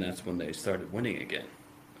 and that's when they started winning again.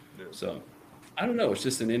 Yeah. So I don't know. It's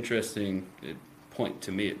just an interesting point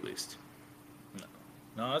to me, at least.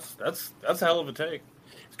 No, that's a hell of a take.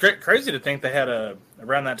 It's crazy to think they had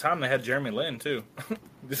around that time they had Jeremy Lin too.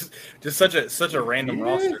 just such a random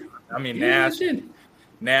roster. I mean, Nash and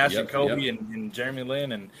Kobe and Jeremy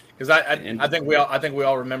Lin, and because I think we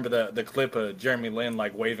all remember the clip of Jeremy Lin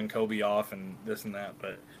like waving Kobe off and this and that.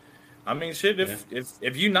 But I mean, shit,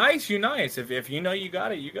 if you nice, you nice. If you know you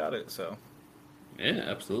got it. So yeah,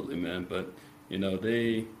 absolutely, man. But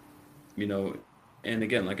they, and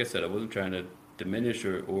again, like I said, I wasn't trying to diminish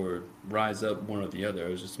or rise up one or the other. I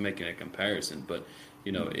was just making a comparison. But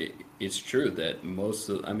it's true that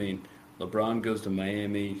LeBron goes to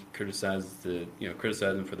Miami, criticizes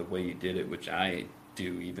him for the way he did it, which I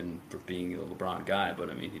do, even for being a LeBron guy. But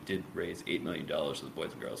I mean, he did raise $8 million to the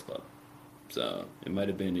Boys and Girls Club, so it might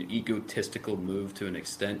have been an egotistical move to an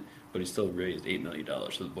extent, but he still raised $8 million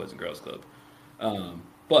to the Boys and Girls Club.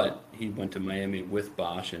 But he went to Miami with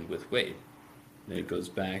Bosh and with Wade. Then it goes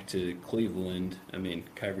back to Cleveland. I mean,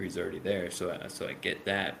 Kyrie's already there, so I get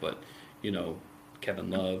that. But Kevin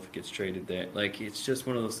Love gets traded there. Like, it's just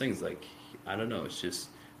one of those things. Like, I don't know. It's just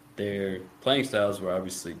their playing styles were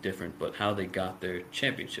obviously different, but how they got their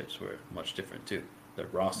championships were much different too. Their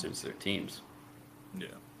rosters, their teams. Yeah.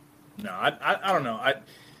 No, I don't know.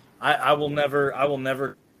 I will never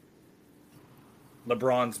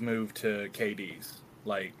LeBron's move to KD's.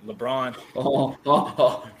 Like LeBron.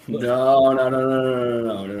 No.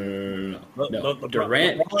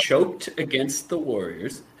 Durant choked against the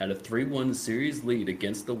Warriors, had a 3-1 series lead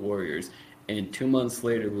against the Warriors, and 2 months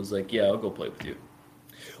later was like, "Yeah, I'll go play with you."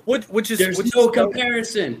 There's no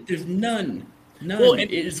comparison. There's none. Well,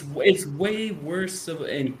 it's way worse.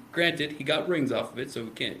 And granted, he got rings off of it, so we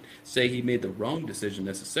can't say he made the wrong decision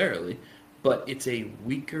necessarily. But it's a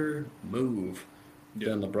weaker move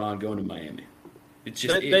than LeBron going to Miami. It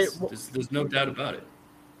just is. There's no doubt about it.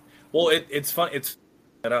 Well, it's fun. It's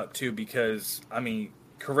that up too because I mean,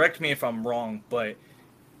 correct me if I'm wrong, but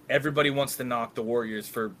everybody wants to knock the Warriors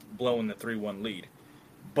for blowing the 3-1 lead.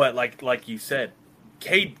 But like you said,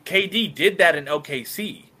 KD did that in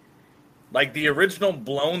OKC. Like the original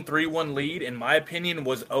blown 3-1 lead, in my opinion,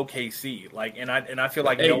 was OKC. Like, and I feel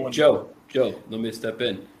like Joe, let me step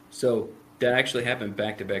in. So that actually happened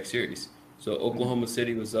back-to-back series. So Oklahoma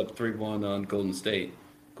City was up 3-1 on Golden State.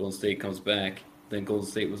 Golden State comes back. Then Golden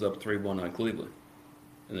State was up 3-1 on Cleveland.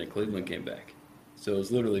 And then Cleveland came back. So it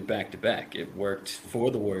was literally back to back. It worked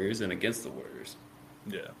for the Warriors and against the Warriors.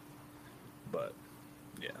 Yeah. But,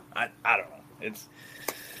 yeah, I don't know. It's.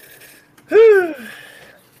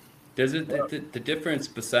 Does it the difference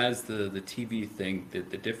besides the TV thing? The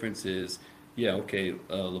difference is, yeah, okay.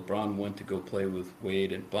 LeBron went to go play with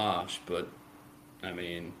Wade and Bosh, but I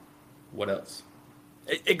mean, what else?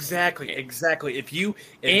 Exactly. If you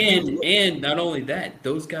And not only that,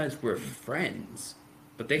 those guys were friends,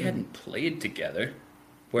 but they hadn't played together.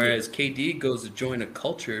 Whereas KD goes to join a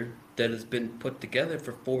culture that has been put together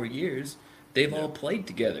for 4 years. They've all played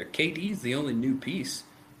together. KD's the only new piece.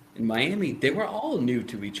 In Miami, they were all new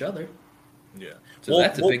to each other. yeah. So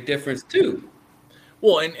that's a big difference too.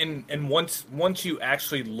 Well, and once you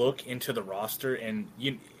actually look into the roster, and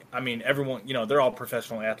I mean, everyone, they're all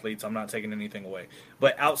professional athletes. I'm not taking anything away,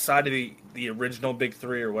 but outside of the original big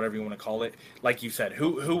three or whatever you want to call it, like you said,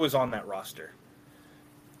 who was on that roster?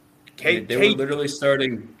 They were literally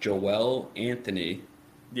starting Joel Anthony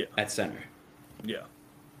Yeah, at center. yeah,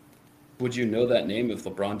 Would you know that name if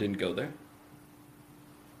LeBron didn't go there?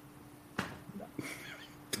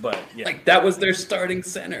 but yeah, Like that was their starting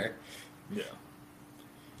center. yeah,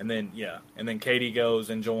 and then Katie goes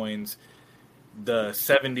and joins the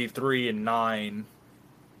 73-9.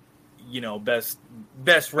 Best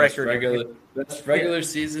record. Best regular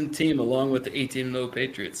season team along with the 18-0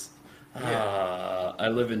 Patriots. Yeah. I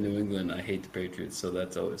live in New England. I hate the Patriots, so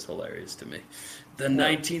that's always hilarious to me. The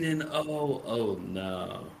 19-0. Oh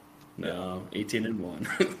no,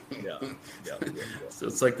 18-1. Yeah. So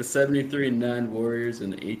it's like the 73-9 Warriors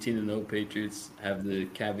and the 18-0 Patriots have the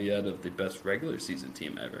caveat of the best regular season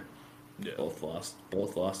team ever. Yeah. Both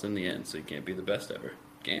lost in the end, so you can't be the best ever.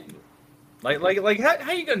 Can't. Like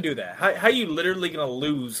how you gonna do that? How you literally gonna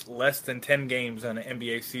lose less than 10 games in an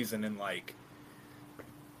NBA season and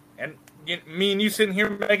me and you sitting here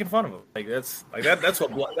making fun of him? That's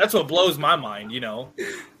what blows my mind.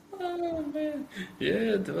 Oh man,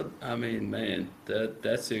 yeah. I mean, man,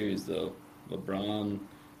 that series though, LeBron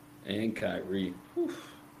and Kyrie. Whew.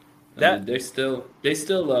 I mean, they still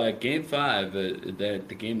game 5 that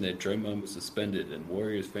the game that Draymond was suspended and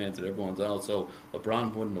Warriors fans and everyone's so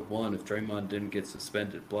LeBron wouldn't have won if Draymond didn't get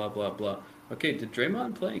suspended. Blah blah blah. Okay, did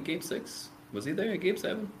Draymond play in Game 6? Was he there in Game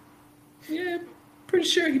 7? Yeah, pretty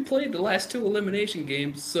sure he played the last 2 elimination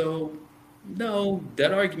games. So no,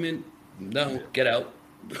 that argument, no, get out.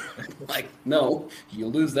 Like no, you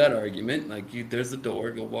lose that argument. Like there's the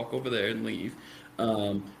door. Go walk over there and leave.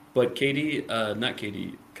 But Kyrie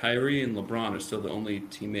and LeBron are still the only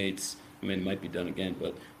teammates. I mean, it might be done again,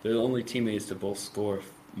 but they're the only teammates to both score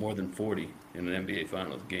more than 40 in an NBA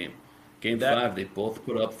Finals game. Game 5, they both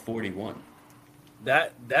put up 41.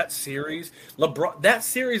 That series,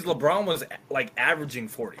 LeBron was like averaging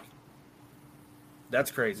 40.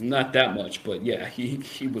 That's crazy. Not that much, but yeah,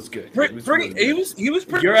 he was good. He was pretty.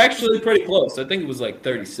 You're actually pretty close. I think it was like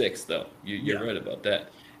 36 though. You're right about that.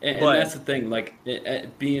 And that's the thing. Like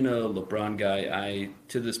being a LeBron guy,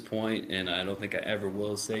 to this point, and I don't think I ever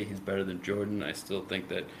will say he's better than Jordan. I still think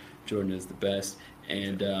that Jordan is the best.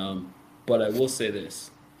 And but I will say this: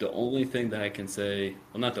 the only thing that I can say,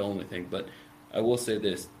 well, not the only thing, but I will say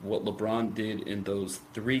this: what LeBron did in those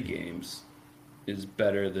 3 games is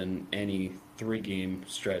better than any 3-game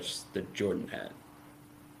stretch that Jordan had.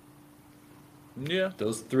 Yeah.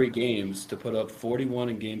 Those 3 games to put up 41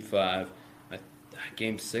 in Game 5.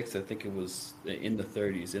 Game 6, I think it was in the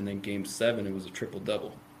 30s, and then Game 7, it was a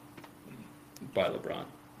triple-double by LeBron.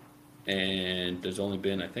 And there's only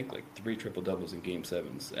been, I think, like 3 triple-doubles in Game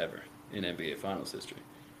 7s ever in NBA Finals history.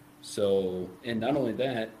 So, and not only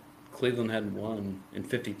that, Cleveland hadn't won in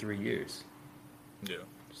 53 years. Yeah.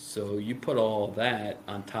 So you put all that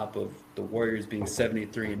on top of the Warriors being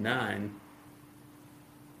 73-9.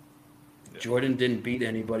 Yeah. Jordan didn't beat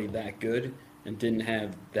anybody that good and didn't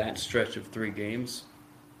have that stretch of 3 games.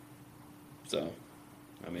 So,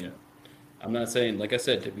 I mean, I'm not saying, like I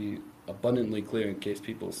said, to be abundantly clear in case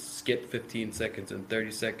people skip 15 seconds and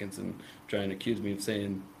 30 seconds and try and accuse me of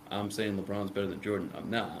saying I'm saying LeBron's better than Jordan. I'm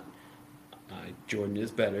not. Jordan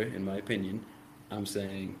is better, in my opinion. I'm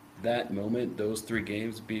saying that moment, those 3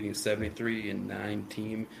 games, beating a 73-9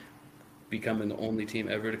 team, becoming the only team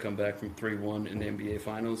ever to come back from 3-1 in the NBA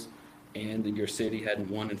Finals, and your city hadn't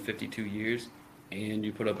won in 52 years, and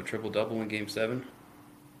you put up a triple-double in Game 7,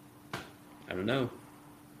 I don't know.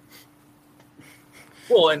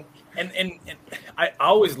 Well, and I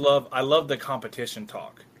love the competition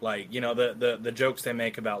talk. Like, the jokes they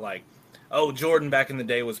make about, like, oh, Jordan back in the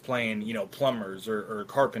day was playing, plumbers or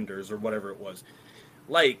carpenters or whatever it was.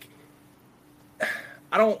 Like,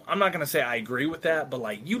 I'm not gonna say I agree with that, but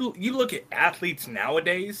like you look at athletes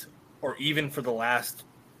nowadays, or even for the last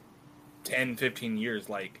 10, 15 years,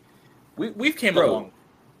 like we've came Bro, along.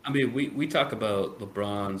 I mean, we talk about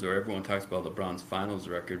LeBron's, or everyone talks about LeBron's finals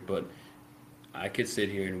record, but I could sit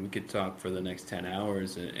here and we could talk for the next 10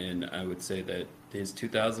 hours, and I would say that his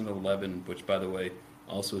 2011, which by the way,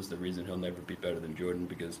 also is the reason he'll never be better than Jordan,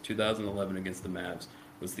 because 2011 against the Mavs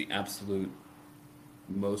was the absolute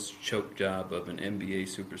most choke job of an NBA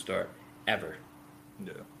superstar ever.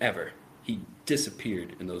 Yeah. Ever. He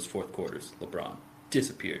disappeared in those fourth quarters, LeBron.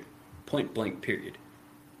 Disappeared. Point blank, period.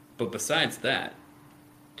 But besides that,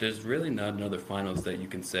 there's really not another finals that you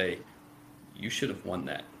can say, you should have won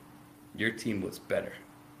that. Your team was better.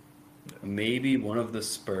 Maybe one of the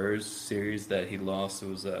Spurs series that he lost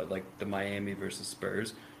was like the Miami versus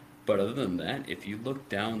Spurs. But other than that, if you look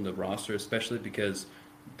down the roster, especially because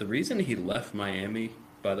the reason he left Miami,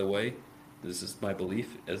 by the way, this is my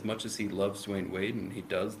belief, as much as he loves Dwayne Wade, and he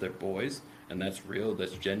does, they're boys, and that's real,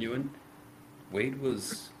 that's genuine, Wade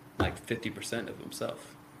was like 50% of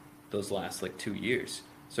himself those last like 2 years.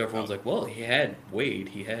 So everyone's like, well, he had Wade,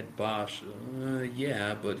 he had Bosch.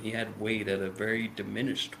 Yeah, but he had Wade at a very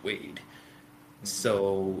diminished Wade.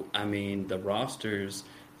 So, I mean, the rosters,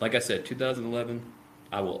 like I said, 2011,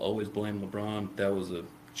 I will always blame LeBron. That was a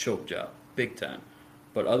choke job, big time.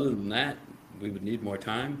 But other than that, we would need more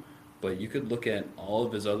time. But you could look at all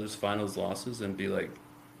of his other finals losses and be like,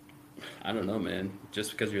 I don't know, man.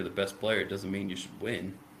 Just because you're the best player doesn't mean you should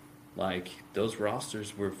win. Like, those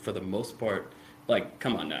rosters were, for the most part, like,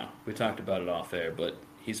 come on now. We talked about it off air, but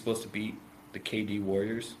he's supposed to beat the KD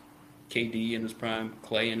Warriors. KD in his prime,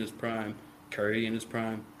 Clay in his prime, Curry in his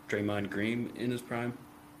prime, Draymond Green in his prime.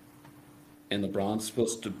 And LeBron's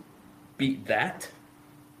supposed to beat that?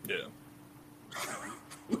 Yeah.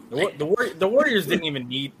 The Warriors didn't even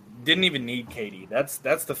need KD. That's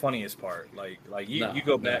the funniest part. Like you, No, you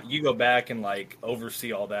go no. back and like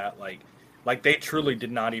oversee all that. Like they truly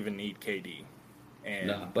did not even need KD.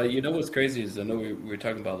 No, And but you know what's crazy is I know we were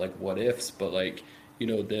talking about like what ifs, but like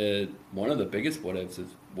the one of the biggest what ifs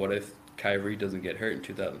is what if Kyrie doesn't get hurt in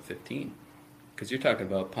 2015? Because you're talking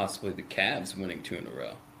about possibly the Cavs winning two in a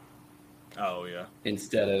row oh yeah,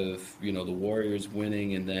 instead of the Warriors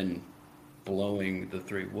winning and then blowing the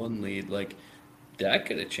 3-1 lead. Like that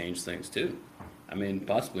could have changed things too. I mean,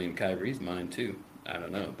 possibly in Kyrie's mind too. I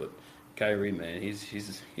don't know, but Kyrie, man,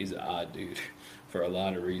 he's an odd dude for a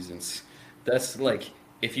lot of reasons. That's like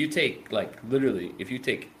if you take like literally if you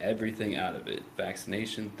take everything out of it,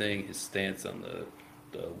 vaccination thing, his stance on the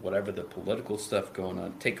whatever the political stuff going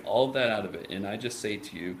on, take all of that out of it, and I just say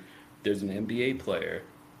to you, there's an NBA player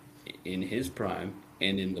in his prime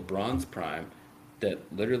and in LeBron's prime that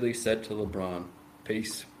literally said to LeBron,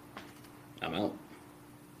 "Peace, I'm out."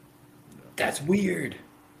 That's weird.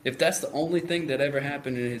 If that's the only thing that ever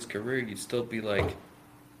happened in his career, you'd still be like,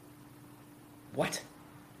 "What?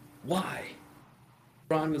 Why?"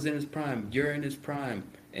 LeBron was in his prime. You're in his prime,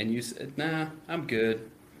 and you said, "Nah, I'm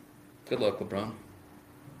good. Good luck, LeBron."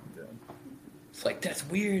 yeah, It's like that's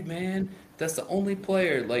weird, man. That's the only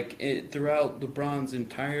player throughout LeBron's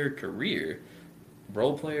entire career,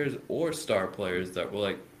 role players or star players that were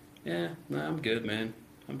like, "Yeah, nah, I'm good, man.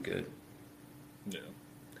 I'm good." yeah.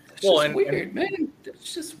 It's Well, just and weird, man.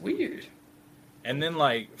 It's just weird. and then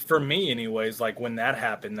like for me, anyways, like when that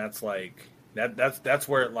happened, that's like that's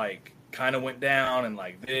where it like kind of went down and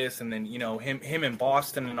like this, and then him in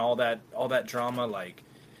Boston and all that drama. Like,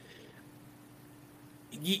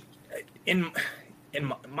 you, in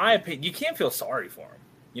my opinion, you can't feel sorry for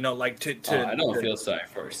him. Like Oh, I don't feel sorry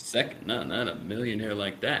for a second. No, not a millionaire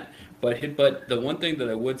like that. But the one thing that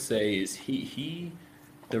I would say is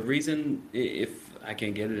the reason if I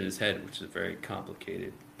can get it in his head, which is very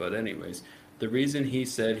complicated. But anyways, the reason he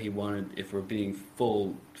said he wanted, if we're being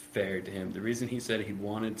full fair to him, the reason he said he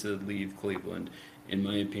wanted to leave Cleveland, in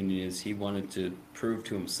my opinion, is he wanted to prove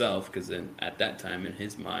to himself, because then at that time in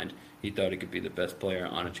his mind, he thought he could be the best player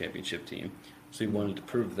on a championship team. So he wanted to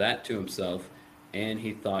prove that to himself, and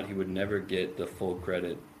he thought he would never get the full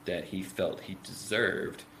credit that he felt he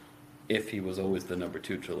deserved if he was always the number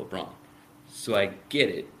two to LeBron. So I get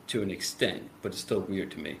it to an extent, but it's still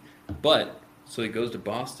weird to me. But so he goes to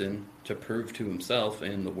Boston to prove to himself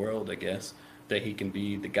and the world, I guess, that he can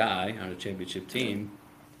be the guy on a championship team.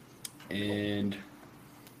 And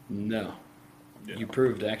no, yeah, you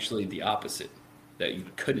proved actually the opposite, that you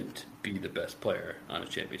couldn't be the best player on a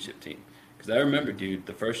championship team. Because I remember, dude,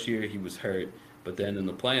 the first year he was hurt, but then in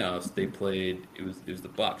the playoffs they played. It was the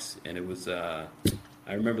Bucks, and it was I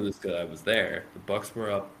I remember this because I was there. The Bucks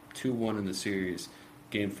were up 2-1 in the series.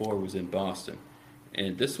 Game 4 was in Boston.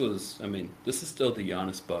 And this was, I mean, this is still the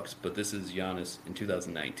Giannis Bucks, but this is Giannis in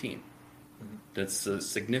 2019. That's a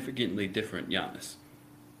significantly different Giannis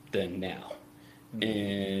than now.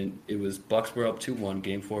 And it was Bucks were up 2-1.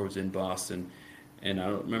 Game 4 was in Boston. And I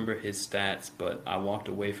don't remember his stats, but I walked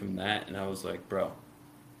away from that and I was like, bro,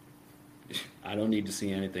 I don't need to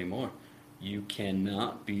see anything more. You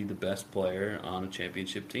cannot be the best player on a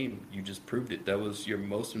championship team. You just proved it. That was your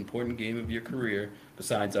most important game of your career,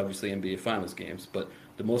 besides obviously NBA Finals games, but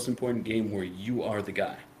the most important game where you are the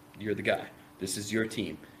guy. You're the guy. This is your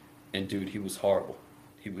team. And dude, he was horrible.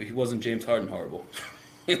 He wasn't James Harden horrible.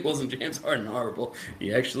 He wasn't James Harden horrible.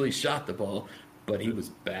 He actually shot the ball, but he was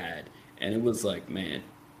bad. And it was like, man,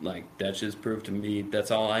 like that just proved to me that's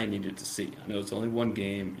all I needed to see. I know it's only one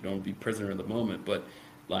game. You don't be prisoner of the moment, but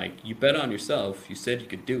like you bet on yourself. You said you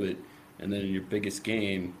could do it, and then in your biggest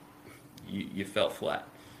game, you fell flat.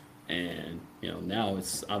 And now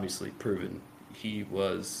it's obviously proven he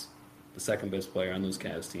was the second best player on those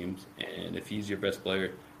Cavs teams. And if he's your best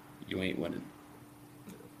player, you ain't winning.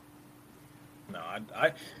 No,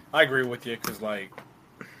 I agree with you because like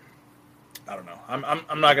I don't know.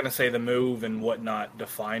 I'm not gonna say the move and whatnot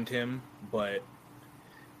defined him, but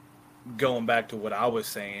going back to what I was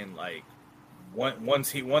saying, like once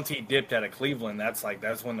he dipped out of Cleveland, that's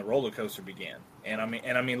when the roller coaster began. And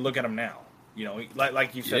I mean, look at him now.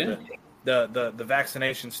 Like you said, the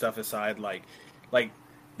vaccination stuff aside, like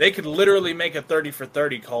they could literally make a 30 for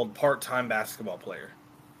 30 called part-time basketball player.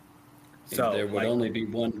 So there would only be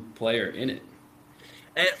one player in it.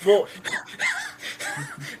 And, well,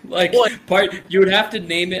 you would have to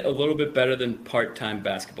name it a little bit better than part-time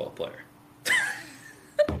basketball player.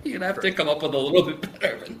 You'd have to come up with a little bit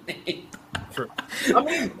better of a name. True. I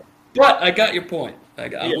mean, but I got your point.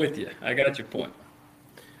 I'm with you. I got your point.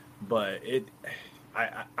 But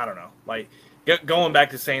I don't know. Like going back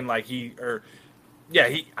to saying like I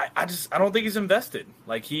don't think he's invested.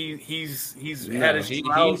 Like he's had his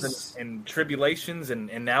trials and tribulations,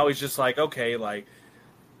 and now he's just like, okay, like,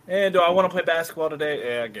 do I want to play basketball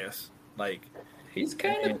today? Yeah, I guess. Like he's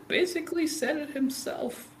kind of basically said it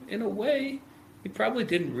himself in a way. He probably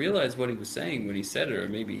didn't realize what he was saying when he said it, or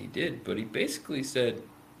maybe he did, but he basically said,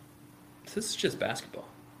 this is just basketball.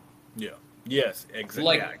 Yeah. Yes,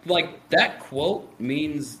 exactly. Like that quote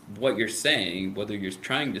means what you're saying, whether you're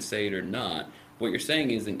trying to say it or not. What you're saying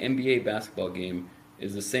is an NBA basketball game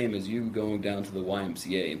is the same as you going down to the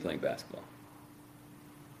YMCA and playing basketball.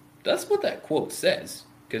 That's what that quote says,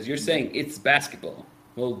 because you're saying it's basketball.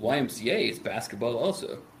 Well, YMCA is basketball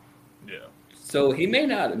also. Yeah. So he may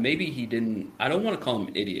not, maybe he didn't, I don't want to call him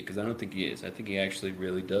an idiot because I don't think he is. I think he actually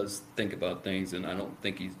really does think about things, and I don't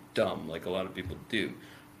think he's dumb like a lot of people do.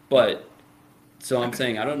 But, so I'm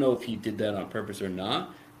saying, I don't know if he did that on purpose or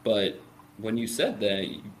not, but when you said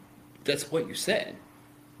that, that's what you said.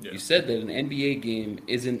 Yeah. You said that an NBA game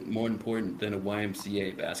isn't more important than a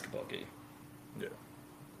YMCA basketball game. Yeah.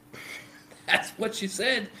 That's what you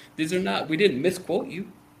said. These are not, we didn't misquote you.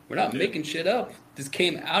 We're not making shit up. This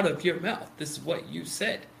came out of your mouth. This is what you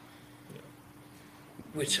said. Yeah.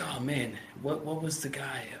 Which, oh man, what was the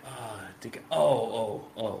guy?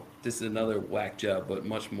 This is another whack job, but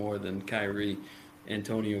much more than Kyrie.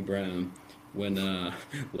 Antonio Brown. When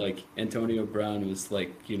Antonio Brown was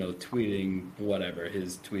tweeting whatever,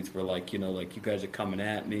 his tweets were like, you guys are coming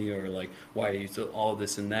at me, or like, why are you so all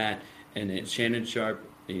this and that? And Shannon Sharp,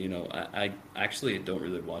 I actually don't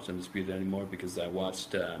really watch Undisputed anymore because I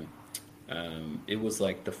watched it was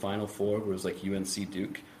like the Final Four where it was like UNC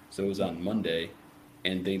Duke, so it was on Monday,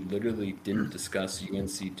 and they literally didn't discuss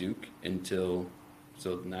UNC Duke until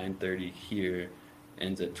 9:30 here.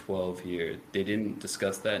 Ends at 12 here. They didn't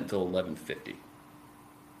discuss that until 11:50.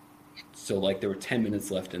 So there were 10 minutes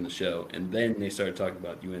left in the show, and then they started talking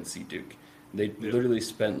about UNC Duke. They literally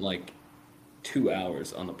spent 2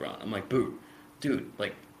 hours on LeBron. I'm like, boo, dude,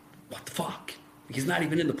 what the fuck? He's not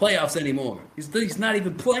even in the playoffs anymore. He's not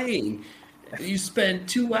even playing. You spent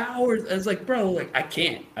 2 hours. I was like, bro, I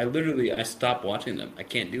can't. I stopped watching them. I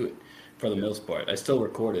can't do it for the most part. I still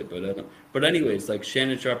record it, but I don't. But anyways,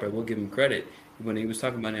 Shannon Sharp, I will give him credit. When he was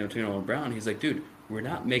talking about Antonio Brown, he's like, dude, we're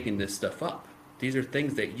not making this stuff up. These are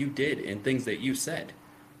things that you did and things that you said.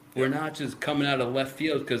 We're not just coming out of left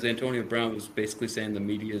field because Antonio Brown was basically saying the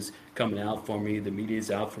media's coming out for me, the media's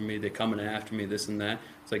out for me, they're coming after me, this and that.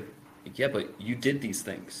 It's like, yeah, but you did these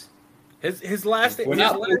things. We're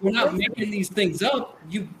not making these things up.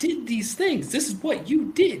 You did these things. This is what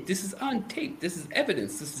you did. This is on tape. This is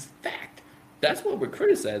evidence. This is fact. That's what we're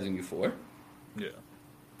criticizing you for. Yeah.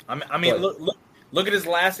 I mean, look at his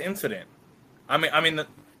last incident. the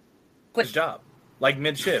quit his job like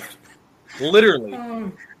mid shift,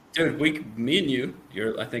 literally. Dude, me and you,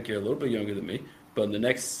 I think you're a little bit younger than me, but in the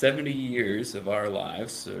next 70 years of our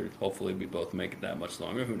lives, or hopefully we both make it that much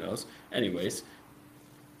longer, who knows? Anyways,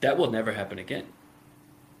 that will never happen again.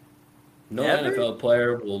 No Never. NFL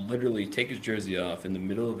player will literally take his jersey off in the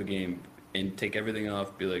middle of a game and take everything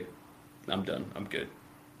off, be like, I'm done, I'm good.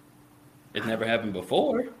 It never happened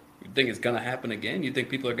before. You think it's gonna happen again? You think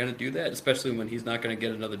people are gonna do that, especially when he's not gonna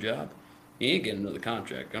get another job? He ain't getting another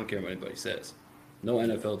contract. I don't care what anybody says. No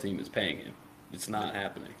NFL team is paying him. It's not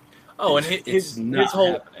happening. Oh, and It's not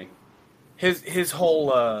happening. his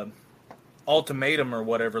whole ultimatum or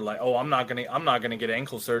whatever, like, oh, I'm not gonna get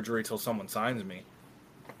ankle surgery till someone signs me.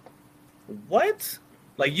 What?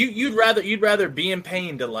 Like you'd rather be in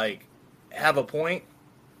pain to like have a point?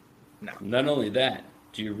 No. Not only that,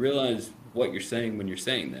 do you realize what you're saying when you're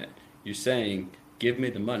saying that? You're saying, give me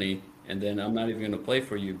the money, and then I'm not even going to play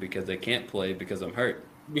for you because I can't play because I'm hurt.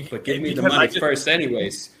 But give me the money first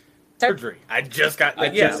anyways. Surgery. I just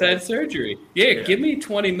had surgery. Yeah, give me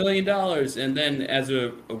 $20 million, and then as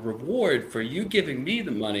a reward for you giving me the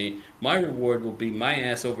money, my reward will be my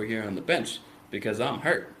ass over here on the bench because I'm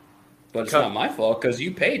hurt. But it's not my fault because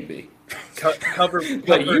you paid me.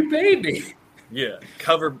 But you paid me. Yeah,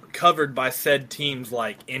 covered by said teams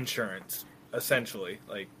like insurance, essentially.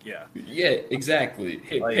 Like, yeah. Yeah, exactly.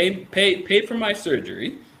 Hey, like, pay for my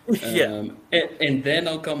surgery. Yeah. And then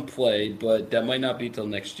I'll come play, but that might not be till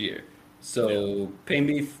next year. So pay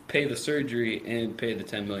the surgery and pay the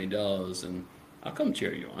 $10 million, and I'll come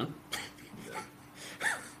cheer you on.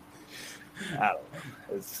 I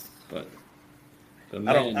don't know. But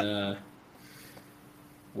man,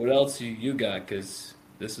 what else you got? Because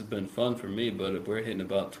this has been fun for me, but we're hitting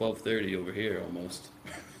about 12:30 over here almost.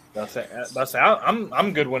 That's it.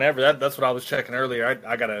 I'm good whenever. That's what I was checking earlier.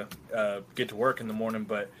 I gotta get to work in the morning,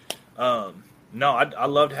 but no, I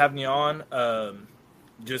loved having you on.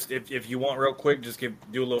 Just if you want, real quick, just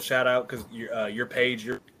do a little shout out because your page,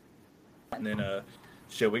 and then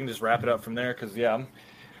shit, we can just wrap it up from there. Because I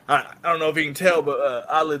don't know if you can tell, but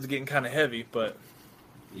eyelids getting kind of heavy, but.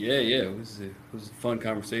 Yeah, it was a fun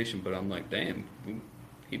conversation, but I'm like, damn,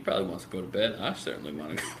 he probably wants to go to bed. I certainly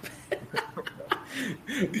want to go to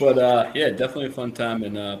bed. But yeah, definitely a fun time.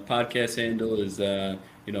 And podcast handle is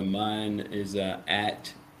mine is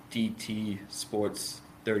at DT Sports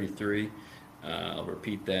 33. I'll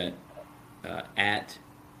repeat that, at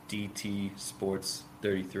DT Sports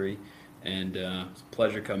 33. And it's a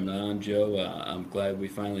pleasure coming on, Joe. I'm glad we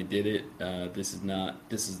finally did it. This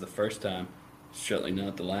is the first time. Certainly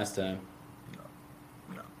not the last time.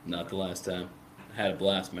 No. Not the last time. I had a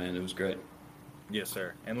blast, man. It was great. Yes,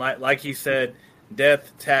 sir. And like he said,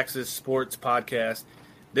 Death, Taxes, Sports Podcast.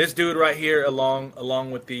 This dude right here,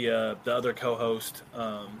 along with the other co-host.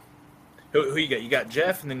 Who you got? You got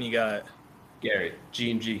Jeff, and then you got Gary.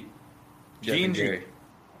 G&G. G&G.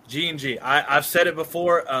 G&G. I've said it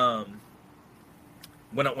before.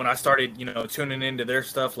 When I started, tuning into their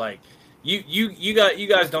stuff, like. You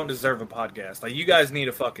guys don't deserve a podcast. Like, you guys need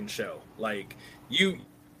a fucking show. Like, you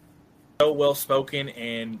so well spoken,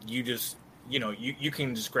 and you just you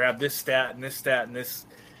can just grab this stat and this stat and this.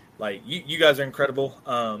 Like, you guys are incredible.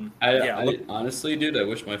 I honestly, dude, I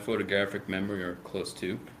wish my photographic memory, or close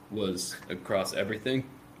to, was across everything.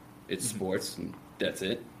 It's sports, and that's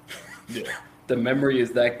it. Yeah. The memory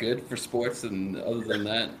is that good for sports, and other than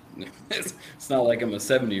that, it's not like I'm a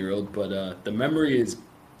 70-year-old, but the memory is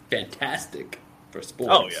fantastic for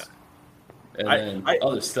sports. Oh yeah. And then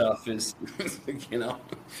other stuff is,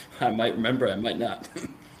 I might remember, I might not.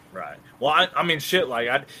 Right. Well, I mean, shit.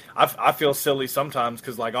 Like I feel silly sometimes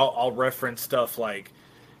because like I'll reference stuff like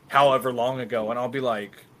however long ago, and I'll be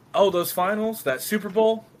like, oh, those finals, that Super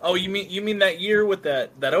Bowl. Oh, you mean that year with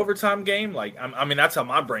that overtime game? Like, I mean, that's how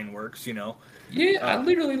my brain works, Yeah, I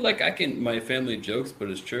literally my family jokes, but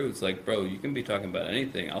it's true. It's like, bro, you can be talking about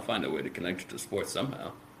anything. I'll find a way to connect it to sports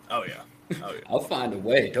somehow. Oh yeah. I'll find a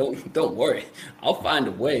way. Don't worry. I'll find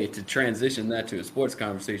a way to transition that to a sports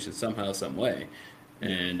conversation somehow, some way.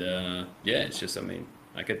 And it's just, I mean,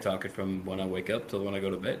 I could talk it from when I wake up till when I go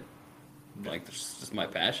to bed. Like, it's just my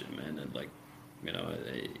passion, man. And like,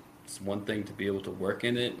 it's one thing to be able to work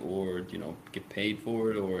in it, or get paid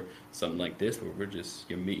for it, or something like this where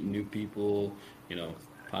you're meeting new people,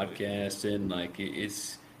 podcasting. Like,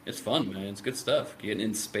 it's fun, man. It's good stuff. Getting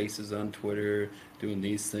in spaces on Twitter, doing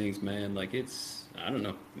these things, man. Like, I don't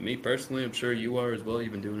know. Me personally, I'm sure you are as well.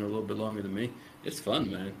 You've been doing it a little bit longer than me. It's fun,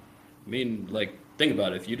 man. I mean, like, think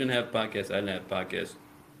about it. If you didn't have podcasts, I didn't have podcasts,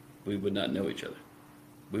 we would not know each other.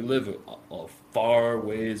 We live a far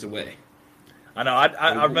ways away. I know.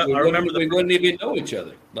 I remember We wouldn't even know each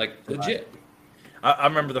other, like legit. I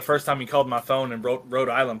remember the first time he called my phone and Rhode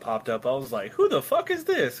Island popped up. I was like, "Who the fuck is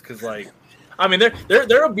this?" Because like, I mean,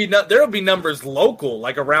 there'll be numbers local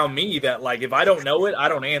like around me that like if I don't know it, I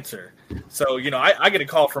don't answer. So I get a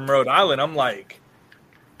call from Rhode Island. I'm like,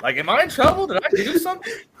 am I in trouble? Did I do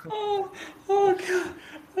something? Oh God!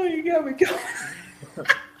 Oh, you got me going.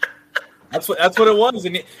 That's what it was,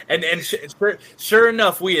 and sure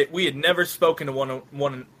enough, we had never spoken to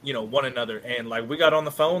one another, and like we got on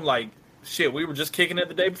the phone like shit, we were just kicking it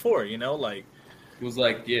the day before, like it was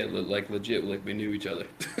like like legit, like we knew each other.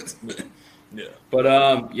 Yeah.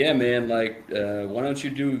 But yeah, man, like why don't you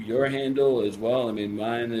do your handle as well? I mean,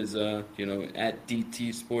 mine is at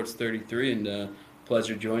DT Sports 33, and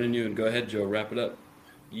pleasure joining you. And go ahead, Joe, wrap it up.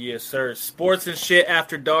 Yes, sir. Sports and shit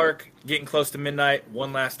after dark, getting close to midnight.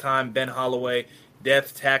 One last time, Ben Holloway,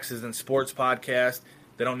 Death, Taxes, and Sports podcast.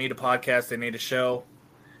 They don't need a podcast; they need a show.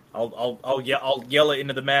 I'll yell it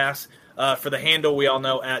into the mass. For the handle, we all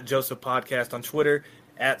know at Joseph Podcast on Twitter,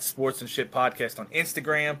 at Sports and Shit Podcast on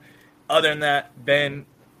Instagram. Other than that, Ben,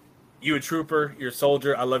 you a trooper, you're a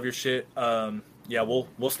soldier. I love your shit. Yeah,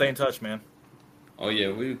 we'll stay in touch, man. Oh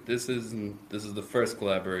yeah, this is the first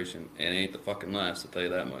collaboration, and it ain't the fucking last. I'll tell you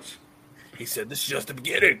that much. He said this is just the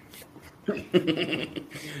beginning.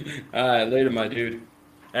 All right, later, my dude.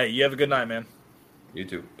 Hey, you have a good night, man. You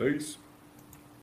too. Peace.